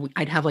 And so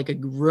I'd have like a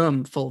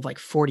room full of like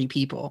 40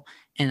 people,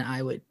 and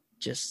I would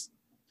just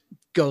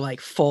go like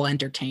full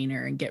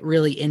entertainer and get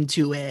really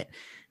into it.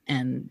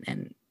 And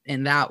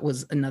that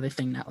was another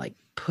thing that like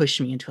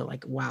pushed me into it,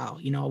 like, wow,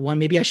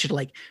 maybe I should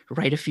like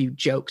write a few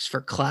jokes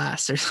for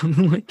class or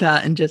something like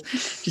that, and just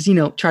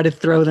try to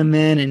throw them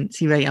in and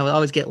see if I would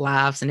always get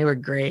laughs, and they were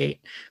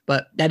great.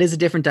 But that is a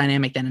different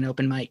dynamic than an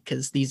open mic,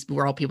 because these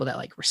were all people that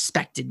like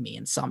respected me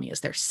and saw me as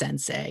their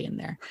sensei and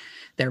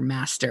their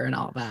master and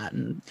all that,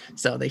 and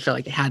so they felt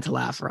like they had to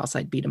laugh or else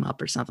I'd beat them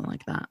up or something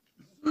like that.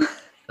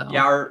 So.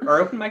 Yeah, our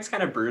open mic's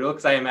kind of brutal,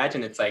 because I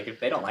imagine it's like if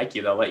they don't like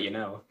you, they'll let you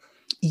know.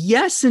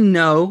 Yes and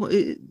no.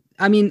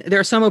 I mean, there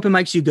are some open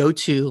mics you go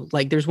to.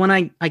 Like there's one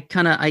I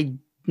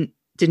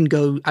didn't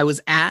go, I was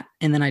at,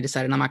 and then I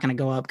decided I'm not going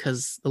to go up,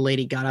 because the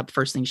lady got up.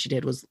 First thing she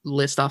did was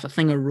list off a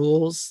thing of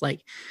rules,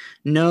 like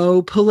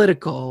no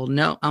political,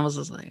 no. I was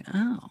just like,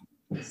 oh,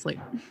 it's like,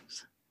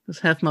 that's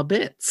half my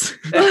bits.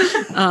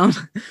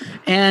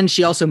 And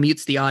she also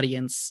mutes the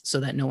audience so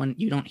that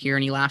you don't hear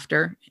any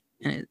laughter.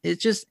 And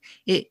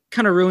it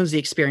kind of ruins the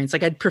experience.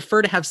 Like I'd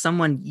prefer to have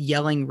someone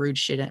yelling rude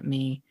shit at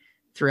me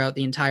throughout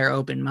the entire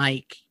open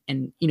mic,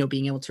 and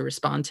being able to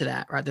respond to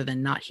that rather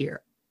than not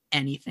hear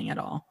anything at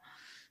all.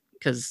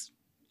 Because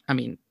I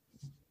mean,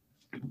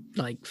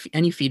 like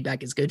any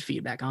feedback is good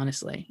feedback,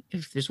 honestly.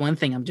 If there's one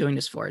thing I'm doing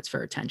this for, it's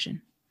for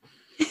attention.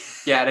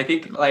 Yeah, and I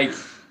think like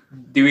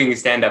doing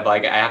stand-up,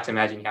 like I have to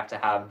imagine you have to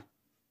have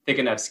thick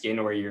enough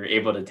skin where you're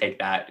able to take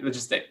that. It's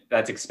just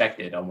that's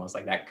expected, almost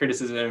like that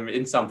criticism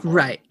in some form.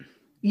 Right.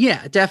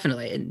 Yeah,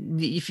 definitely.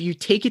 And if you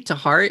take it to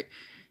heart,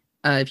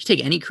 if you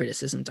take any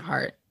criticism to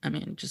heart, I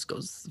mean, it just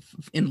goes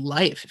in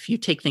life. If you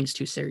take things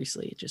too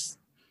seriously, it's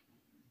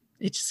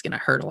just going to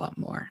hurt a lot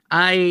more.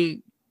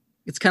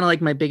 It's kind of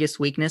like my biggest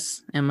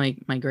weakness and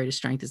my greatest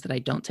strength is that I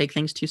don't take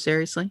things too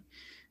seriously.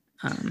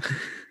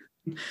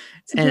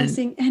 It's a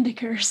blessing and a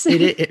curse.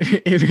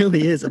 It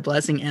really is a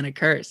blessing and a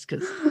curse,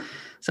 because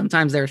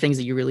sometimes there are things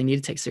that you really need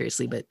to take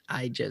seriously, but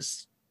I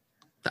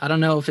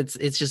don't know if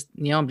it's just,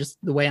 I'm just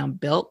the way I'm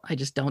built. I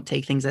just don't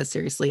take things as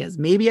seriously as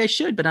maybe I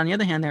should. But on the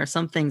other hand, there are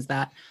some things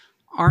that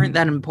aren't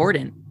that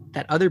important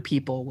that other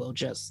people will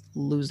just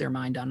lose their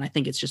mind on. I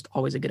think it's just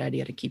always a good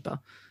idea to keep a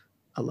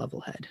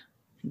level head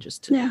and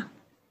just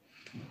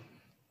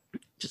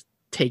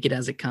take it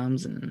as it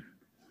comes and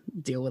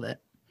deal with it.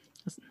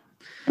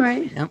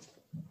 Right. Yep.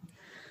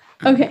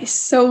 Okay.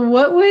 So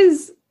what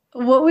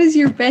was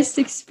your best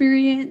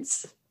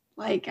experience?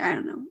 Like, I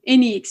don't know,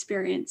 any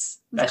experience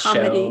with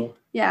comedy. Show.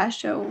 Yeah,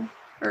 show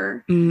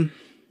or. Good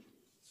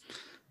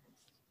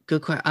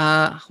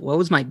question. What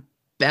was my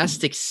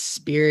best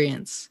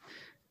experience?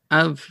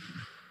 I've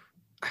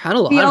had a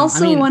lot. We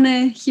also want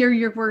to hear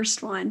your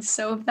worst one.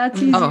 So if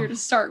that's easier to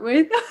start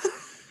with.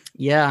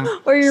 Yeah.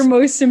 Or your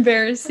most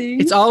embarrassing.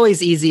 It's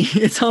always easy.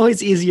 It's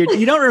always easier.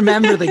 You don't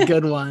remember the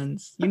good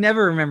ones. You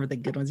never remember the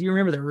good ones. You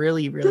remember the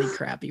really, really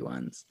crappy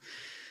ones.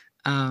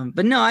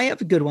 But no, I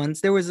have good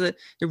ones. It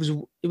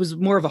was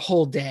more of a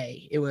whole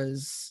day. It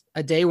was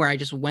a day where I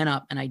just went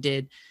up and I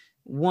did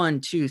 1,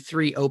 2,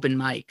 3 open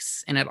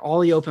mics. And at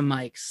all the open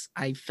mics,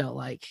 I felt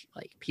like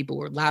people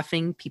were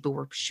laughing. People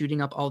were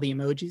shooting up all the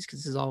emojis, because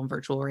this is all in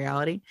virtual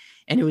reality.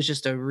 And it was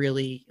just a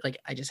really,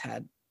 I just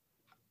had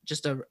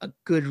just a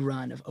good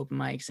run of open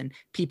mics, and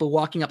people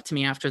walking up to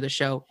me after the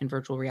show in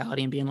virtual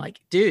reality and being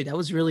like, dude, that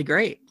was really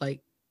great.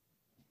 Like,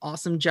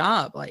 awesome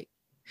job. Like,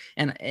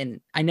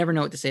 and I never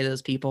know what to say to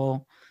those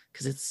people,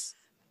 because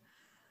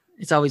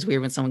it's always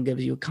weird when someone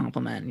gives you a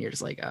compliment and you're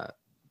just like,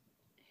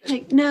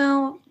 Like,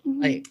 no.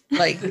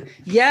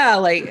 Yeah,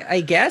 like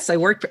I guess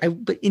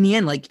but in the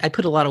end, like I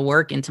put a lot of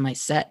work into my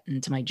set,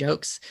 into my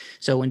jokes.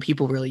 So when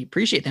people really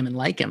appreciate them and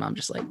like them, I'm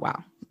just like,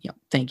 wow,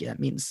 thank you. That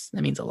means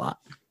a lot.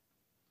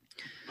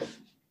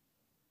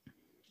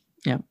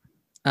 Yeah.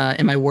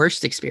 And my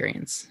worst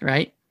experience,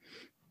 right?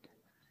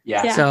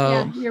 Yeah.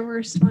 So your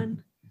worst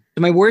one.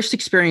 My worst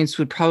experience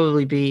would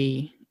probably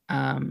be,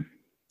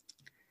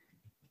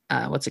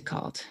 what's it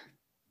called?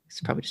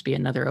 It's probably just be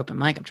another open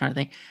mic. I'm trying to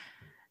think.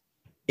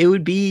 It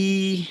would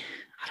be,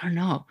 I don't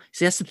know.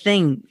 See, that's the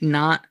thing,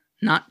 not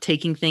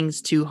taking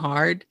things too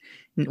hard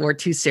or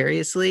too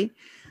seriously.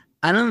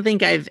 I don't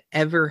think I've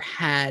ever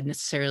had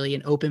necessarily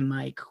an open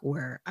mic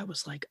where I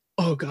was like,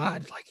 oh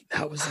God, like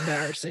that was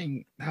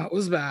embarrassing. That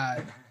was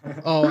bad.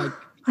 Oh,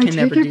 I can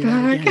never do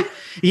that again.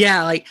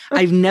 Yeah, like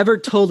I've never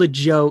told a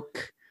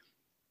joke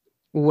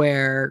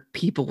where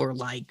people were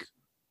like,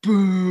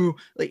 boo.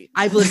 Like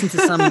I've listened to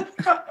some.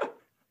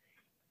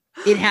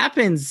 It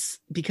happens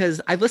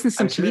because I've listened to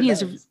some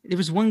comedians. There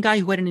was one guy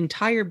who had an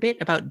entire bit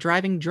about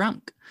driving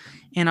drunk.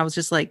 And I was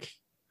just like,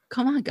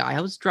 come on, guy.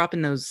 I was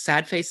dropping those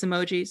sad face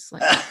emojis.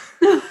 Like,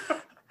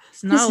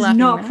 it's not this is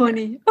not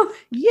funny.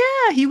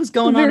 Yeah, he was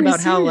going on about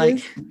serious. How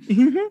like,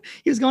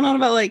 he was going on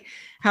about like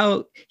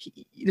how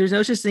there's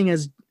no such thing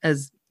as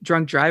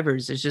drunk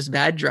drivers. There's just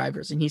bad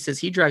drivers. And he says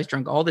he drives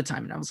drunk all the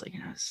time. And I was like,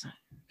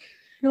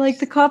 you're like,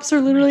 the cops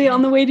are literally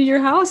on the way to your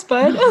house,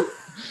 bud.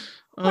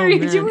 What are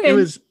you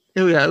doing?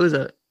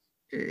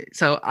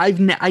 So I've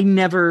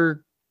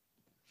never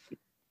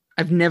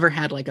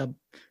had like I've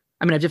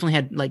definitely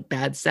had like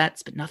bad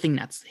sets, but nothing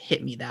that's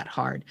hit me that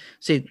hard.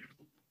 So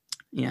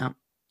yeah.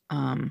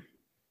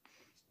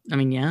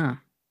 Yeah.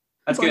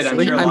 That's good.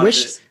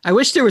 I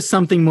wish there was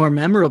something more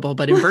memorable,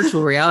 but in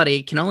virtual reality,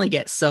 it can only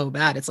get so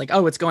bad. It's like,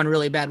 oh, it's going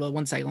really bad. Well,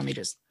 one second, let me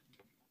just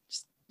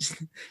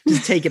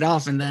take it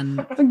off and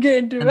then I'm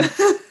getting to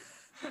it.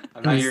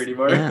 I'm not here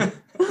anymore.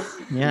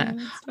 Yeah.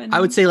 I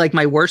would say like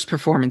my worst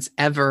performance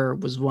ever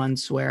was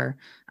once where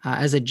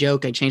as a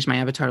joke, I changed my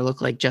avatar to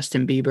look like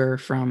Justin Bieber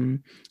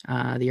from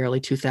the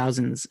early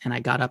 2000s. And I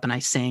got up and I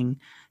sang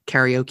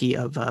karaoke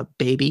of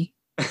Baby.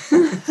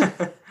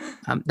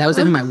 That was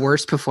even my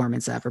worst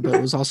performance ever, but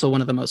it was also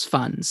one of the most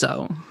fun.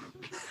 So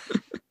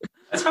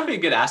that's probably a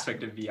good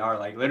aspect of VR.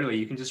 Like literally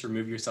you can just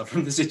remove yourself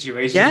from the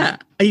situation. Yeah.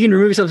 You can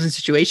remove yourself from the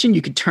situation.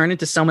 You could turn it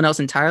to someone else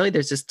entirely.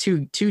 There's just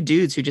two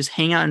dudes who just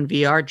hang out in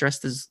VR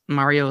dressed as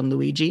Mario and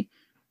Luigi.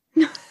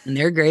 And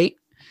they're great.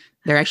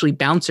 They're actually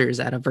bouncers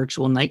at a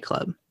virtual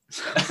nightclub.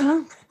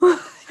 Wow.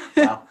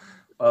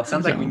 Well, it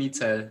sounds like we need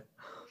to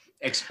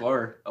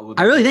explore a little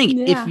bit. I really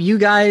think if you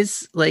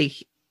guys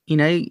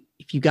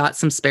if you got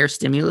some spare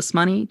stimulus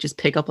money, just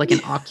pick up like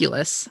an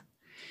Oculus,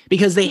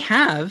 because they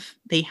have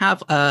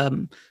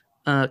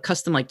a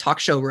custom like talk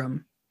show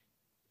room.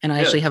 And I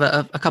actually have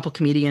a couple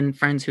comedian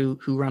friends who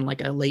run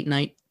like a late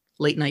night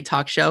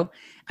talk show.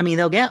 I mean,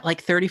 they'll get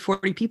like 30,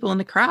 40 people in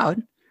the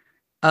crowd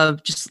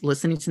of just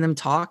listening to them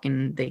talk,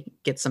 and they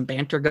get some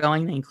banter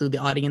going. They include the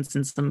audience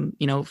in some,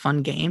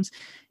 fun games.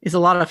 It's a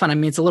lot of fun. I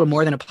mean, it's a little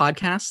more than a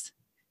podcast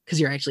because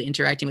you're actually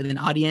interacting with an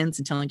audience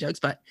and telling jokes,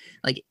 but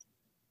like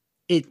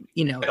it,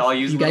 I'll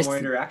use more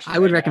interaction. I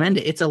would recommend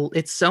it.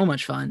 It's so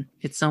much fun.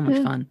 It's so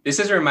much fun. This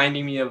is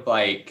reminding me of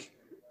like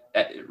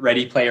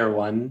Ready Player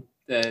One,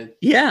 the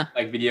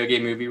like video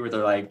game movie where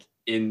they're like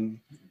in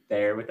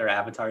there with their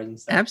avatars and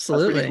stuff.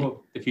 Absolutely. That's pretty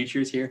cool. The future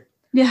is here.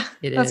 Yeah,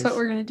 that's what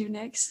we're gonna do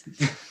next.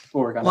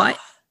 We'll work on well,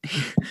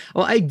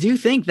 I do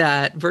think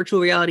that virtual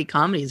reality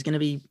comedy is gonna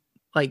be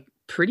like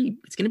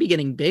it's gonna be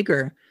getting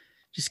bigger,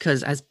 just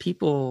because as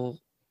people,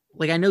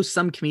 like I know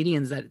some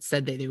comedians that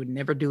said they would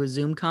never do a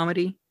Zoom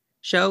comedy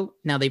show.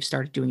 Now they've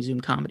started doing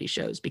Zoom comedy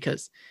shows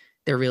because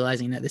they're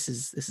realizing that this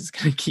is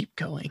gonna keep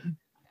going.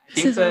 I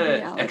think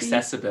the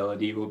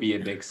accessibility will be a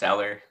big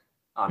seller,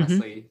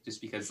 honestly, just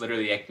because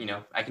literally, I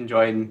can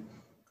join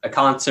a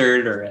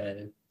concert or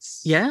a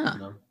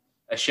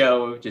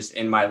show just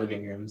in my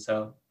living room.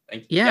 So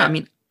I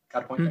mean,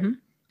 got a point there.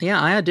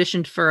 Yeah, I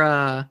auditioned for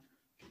a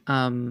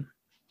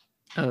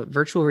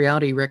virtual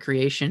reality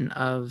recreation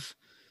of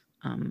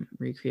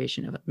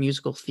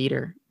musical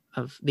theater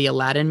of the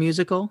Aladdin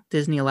musical,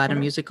 Disney Aladdin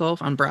musical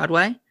on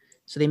Broadway.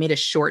 So they made a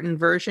shortened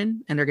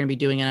version, and they're going to be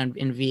doing it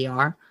in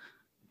VR.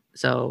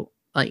 So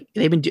like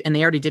and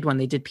they already did one.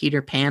 They did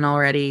Peter Pan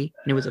already,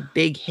 and it was a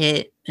big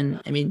hit. And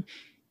I mean,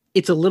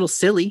 it's a little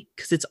silly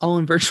because it's all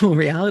in virtual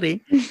reality,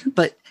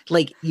 but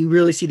like you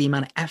really see the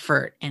amount of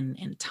effort and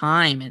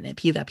time and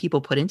that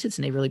people put into this,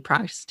 and they really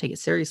practice, take it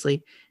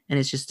seriously. And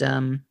it's just,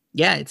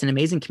 it's an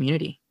amazing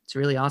community. It's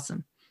really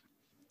awesome.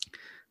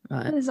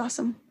 That is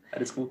awesome.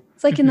 That is cool.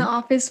 It's like in The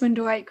Office when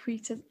Dwight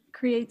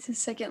creates his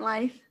second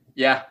life.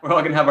 Yeah, we're all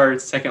going to have our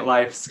second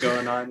lives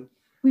going on.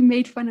 We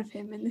made fun of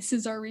him, and this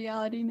is our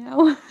reality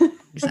now.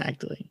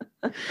 Exactly.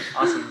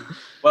 Awesome.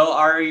 Well,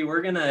 Ari,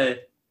 we're going to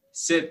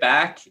sit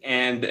back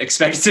and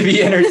expect to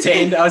be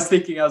entertained. I was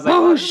like,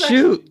 oh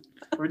shoot.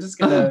 We're just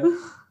going to,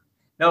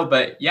 no,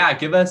 but yeah,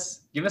 give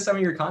us some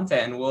of your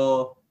content, and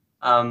we'll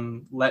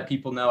let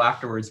people know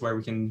afterwards where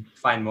we can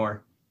find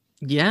more.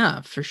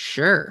 Yeah, for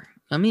sure.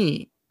 Let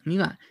me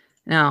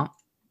now.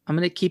 I'm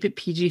gonna keep it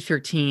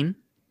PG-13.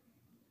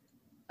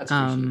 That's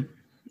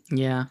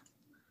yeah.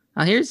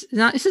 Now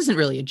this isn't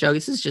really a joke.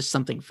 This is just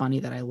something funny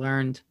that I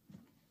learned.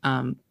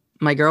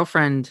 My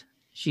girlfriend,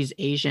 she's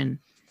Asian,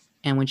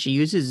 and when she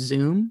uses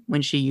Zoom,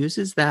 when she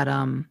uses that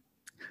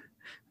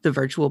the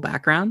virtual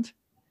background,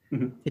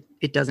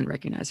 it doesn't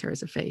recognize her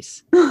as a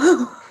face.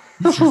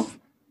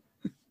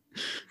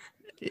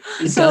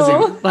 It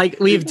doesn't. Like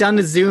we've done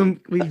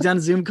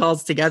Zoom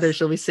calls together.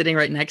 She'll be sitting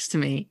right next to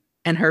me,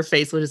 and her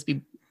face will just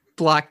be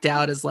blocked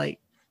out as like,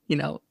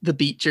 the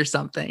beach or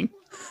something.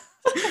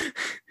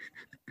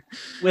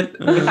 With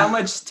how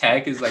much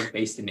tech is like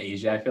based in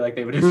Asia, I feel like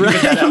they would have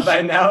figured that out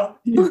by now.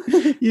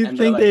 You'd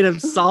think they'd have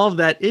solved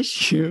that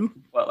issue.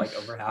 What, like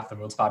over half the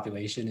world's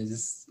population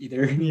is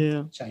either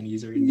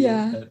Chinese or Indian?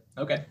 Yeah. But,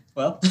 okay.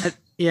 Well.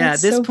 At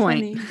this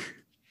point,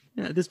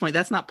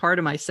 that's not part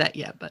of my set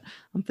yet, but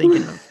I'm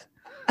thinking of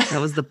that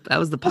was the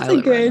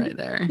pilot run right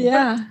there.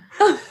 Yeah.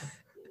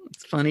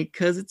 It's funny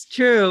because it's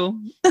true.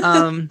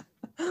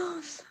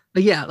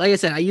 But yeah, like I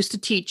said, I used to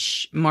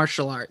teach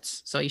martial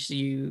arts. So I used to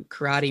do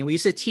karate, and we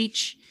used to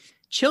teach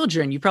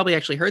children. You probably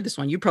actually heard this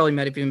one. You probably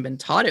might have even been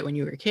taught it when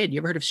you were a kid. You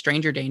ever heard of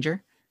stranger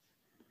danger?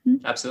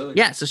 Absolutely.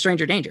 Yeah. So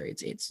stranger danger.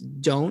 It's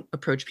don't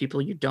approach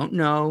people you don't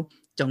know.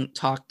 Don't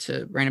talk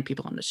to random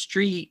people on the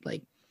street.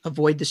 Like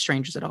avoid the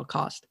strangers at all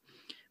costs.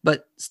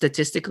 But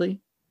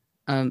statistically,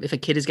 if a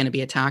kid is going to be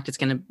attacked, it's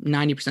going to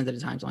 90% of the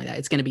times like that.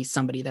 It's going to be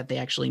somebody that they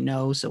actually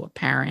know. So a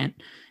parent,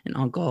 an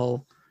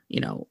uncle,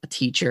 a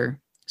teacher.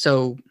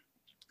 So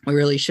we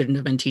really shouldn't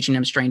have been teaching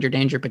them stranger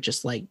danger, but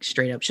just like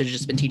straight up should have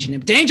just been teaching them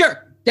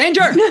danger.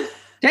 Danger.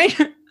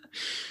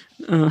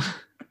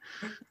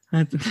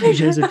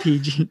 Danger's a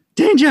PG.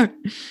 Danger,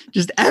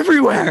 just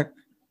everywhere.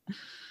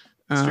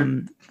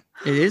 It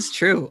is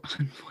true,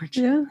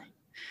 unfortunately.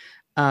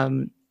 Yeah.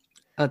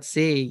 Let's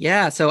see.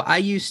 Yeah. So I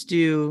used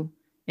to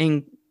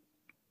in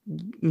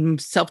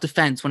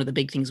self-defense. One of the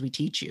big things we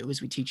teach you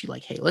is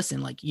like, hey,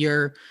 listen, like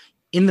you're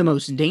in the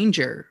most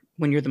danger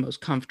when you're the most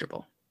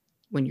comfortable.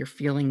 When you're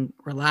feeling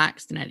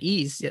relaxed and at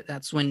ease,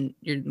 that's when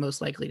you're most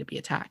likely to be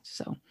attacked.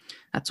 So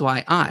that's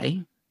why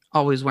I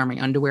always wear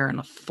my underwear in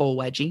a full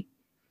wedgie.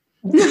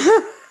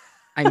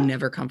 I'm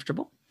never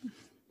comfortable.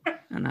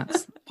 And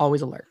that's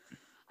always alert.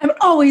 I'm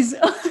always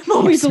alert.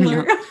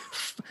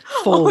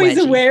 Full always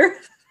wedgie. Aware.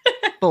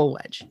 Full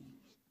wedge.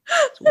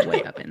 It's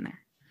way up in there.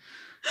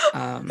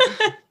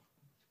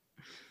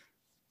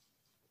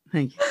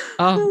 Thank you.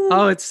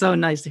 Oh, it's so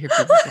nice to hear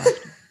people's laughter.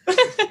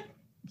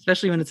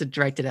 Especially when it's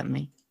directed at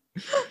me.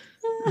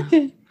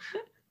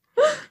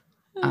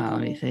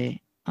 Let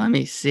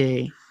me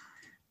see.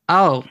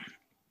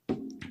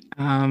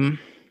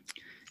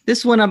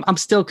 This one I'm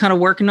still kind of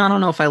working on. I don't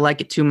know if I like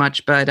it too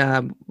much,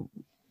 but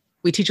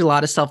we teach a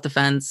lot of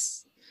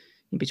self-defense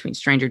in between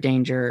stranger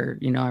danger,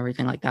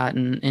 everything like that.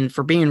 And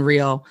for being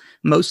real,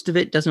 most of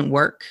it doesn't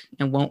work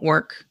and won't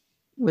work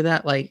with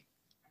that.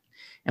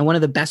 And one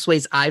of the best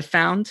ways I've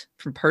found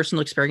from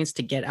personal experience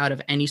to get out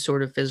of any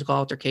sort of physical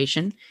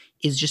altercation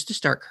is just to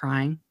start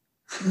crying.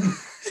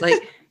 It's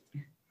like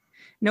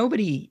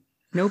nobody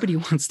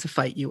wants to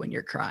fight you when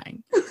you're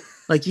crying.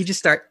 Like you just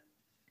start,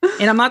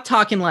 and I'm not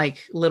talking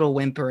like little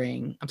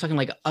whimpering. I'm talking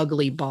like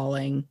ugly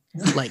bawling,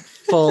 like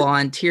full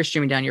on tears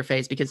streaming down your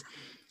face, because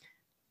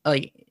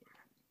like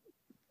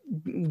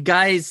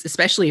guys,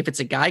 especially if it's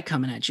a guy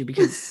coming at you,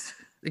 because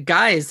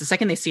guys, the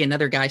second they see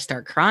another guy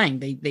start crying,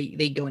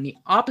 they go in the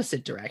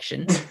opposite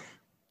direction.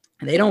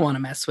 And they don't want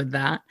to mess with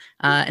that.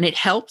 And it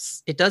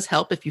helps. It does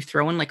help if you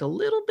throw in like a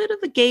little bit of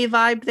the gay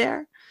vibe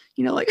there.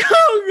 Like,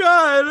 oh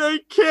God, I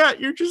can't.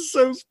 You're just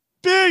so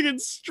big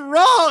and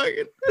strong.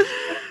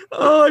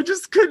 Oh, I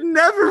just could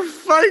never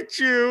fight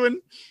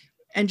you.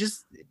 And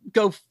just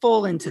go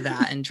full into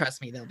that. And trust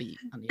me, they'll be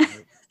on the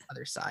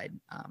other side.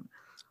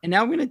 And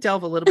now I'm going to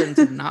delve a little bit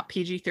into not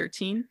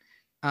PG-13.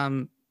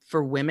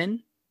 For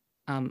women,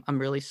 I'm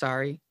really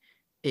sorry.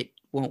 It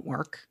won't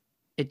work.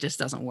 It just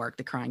doesn't work.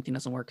 The crying thing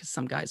doesn't work because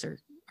some guys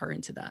are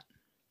into that.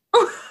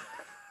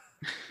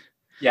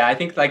 Yeah, I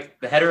think like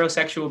the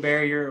heterosexual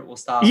barrier will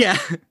stop. Yeah,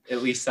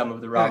 at least some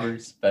of the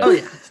robbers.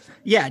 But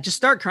yeah, just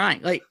start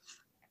crying. Like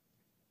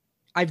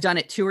I've done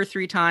it 2 or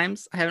 3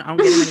 times. I don't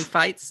get in many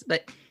fights,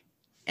 but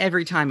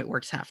every time it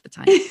works half the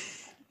time.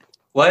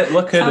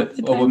 What could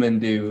a woman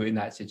do in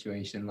that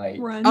situation? Like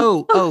run.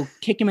 Oh,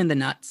 kick him in the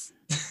nuts,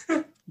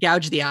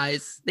 gouge the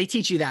eyes. They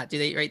teach you that, do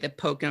they? Right? They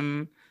poke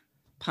him,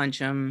 punch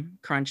him,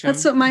 crunch him.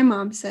 That's what my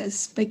mom says.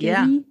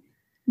 Spaghetti,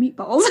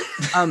 meatballs.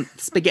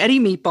 Spaghetti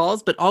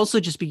meatballs, but also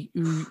just be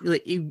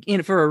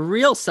for a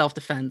real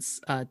self-defense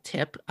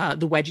tip.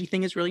 The wedgie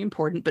thing is really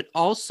important, but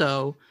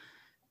also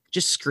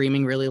just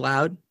screaming really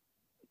loud.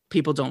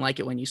 People don't like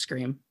it when you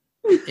scream.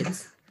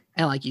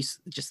 And like you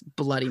just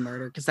bloody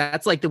murder, because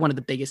that's like one of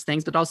the biggest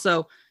things. But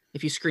also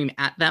if you scream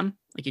at them,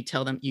 like you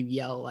tell them, you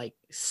yell like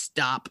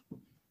stop.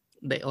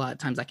 A lot of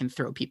times I can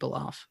throw people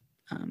off,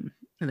 and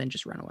then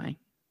just run away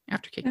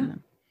after kicking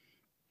them.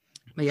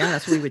 But yeah,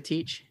 that's what we would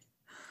teach.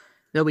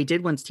 Though we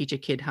did once teach a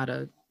kid how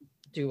to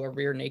do a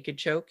rear naked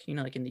choke, you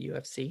know, like in the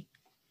UFC.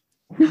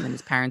 And then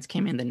his parents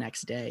came in the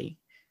next day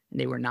and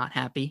they were not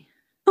happy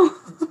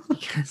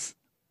because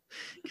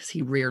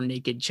he rear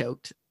naked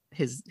choked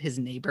his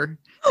neighbor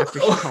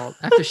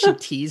after she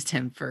teased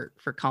him for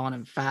calling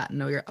him fat.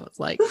 And I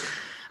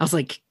was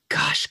like,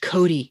 gosh,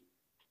 Cody.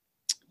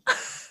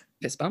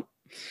 Fist bump.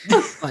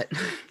 But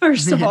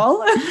first of all,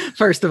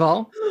 nice.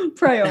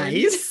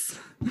 priorities.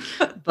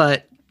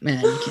 But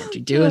man, you can't be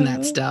doing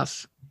that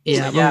stuff.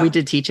 Yeah, well, we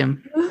did teach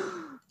him.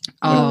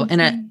 Oh,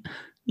 and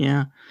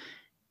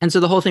and so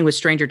the whole thing with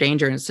stranger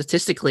danger, and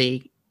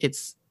statistically,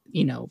 it's,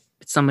 you know,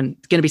 it's going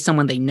to be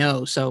someone they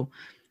know. So,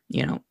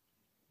 you know,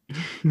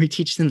 we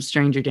teach them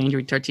stranger danger.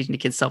 We start teaching the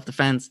kids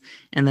self-defense,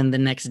 and then the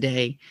next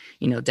day,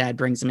 you know, dad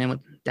brings them in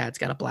with dad's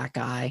got a black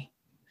eye,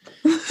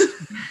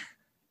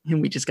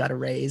 and we just got a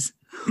raise.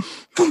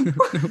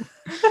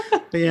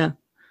 But yeah,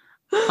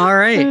 all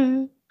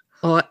right.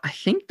 Well, I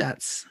think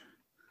that's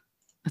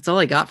all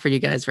I got for you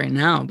guys right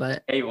now.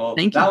 But hey, well,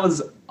 thank you. That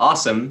was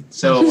awesome.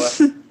 So,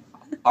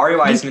 Ari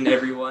Weissman,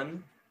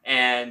 everyone,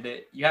 and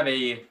you have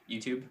a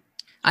YouTube.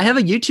 I have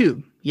a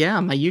YouTube. Yeah,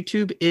 my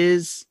YouTube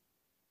is,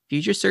 if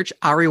you just search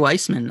Ari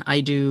Weissman. I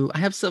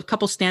have a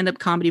couple stand-up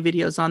comedy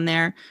videos on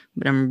there,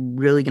 but I'm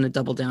really going to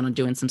double down on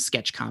doing some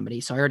sketch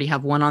comedy. So I already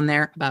have one on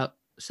there about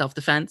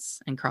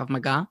self-defense and Krav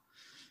Maga,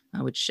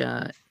 which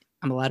I'm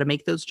allowed to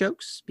make those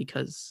jokes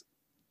because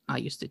I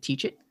used to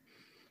teach it.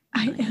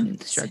 I am an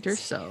instructor,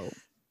 so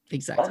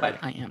exactly,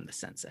 I am the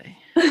sensei.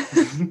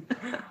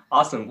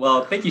 Awesome.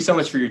 Well, thank you so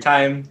much for your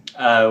time.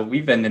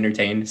 We've been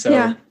entertained,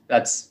 so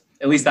that's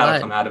at least that'll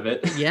come out of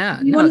it.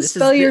 Yeah. You want to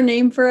spell your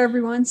name for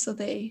everyone so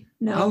they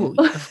know?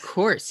 Oh, of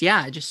course.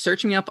 Yeah. Just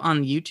search me up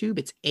on YouTube.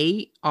 It's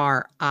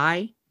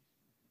ARI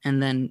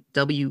and then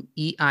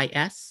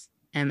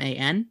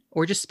WEISMAN,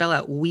 or just spell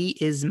out "we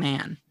is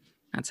man."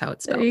 That's how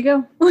it's spelled. There you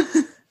go.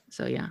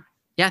 So yeah.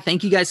 Yeah.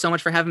 Thank you guys so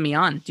much for having me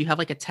on. Do you have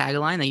like a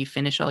tagline that you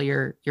finish all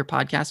your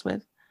podcasts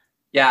with?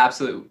 Yeah,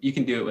 absolutely. You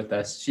can do it with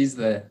us. She's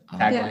the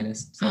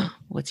taglineist. So.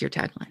 What's your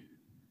tagline?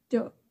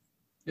 Do it.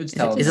 You'll just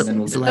tell us, is and then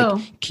we'll it do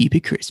like, keep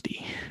it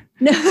crispy?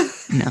 No,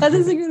 that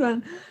is a good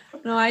one.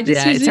 No, I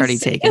just it's already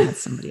taken.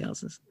 That's somebody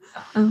else's.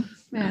 Oh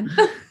man,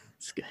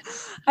 it's good.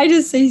 I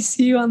just say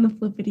 "see you on the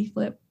flippity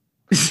flip."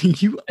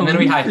 And then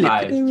we high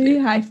five. We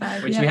high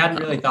five, which we hadn't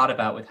really thought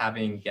about with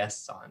having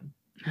guests on.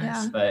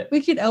 Yeah, but we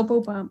could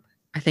elbow bump.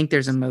 I think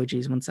there's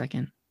emojis. 1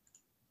 second.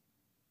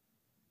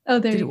 Oh,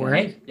 there you go.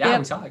 Hey, yeah,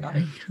 we saw it. Got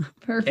it.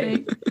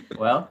 Perfect. Okay.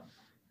 Well.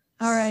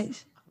 All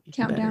right.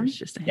 Countdown.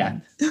 Just a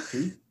hand.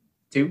 3,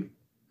 2.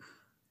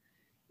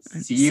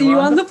 See you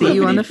on the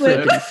flippity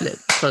flip.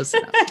 Close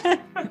enough.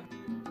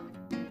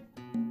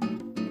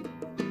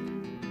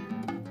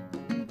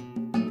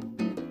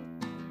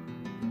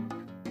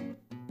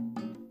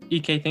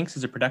 EK Thinks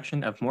is a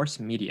production of Morse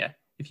Media.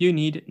 If you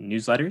need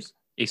newsletters,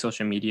 a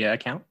social media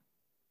account,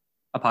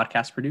 a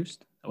podcast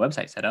produced, a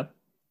website set up,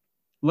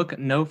 look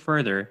no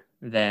further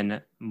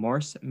than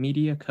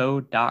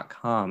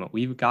morsemediaco.com.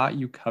 We've got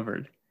you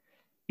covered.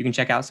 You can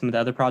check out some of the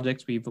other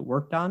projects we've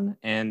worked on,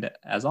 and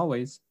as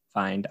always,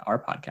 find our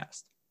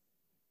podcast.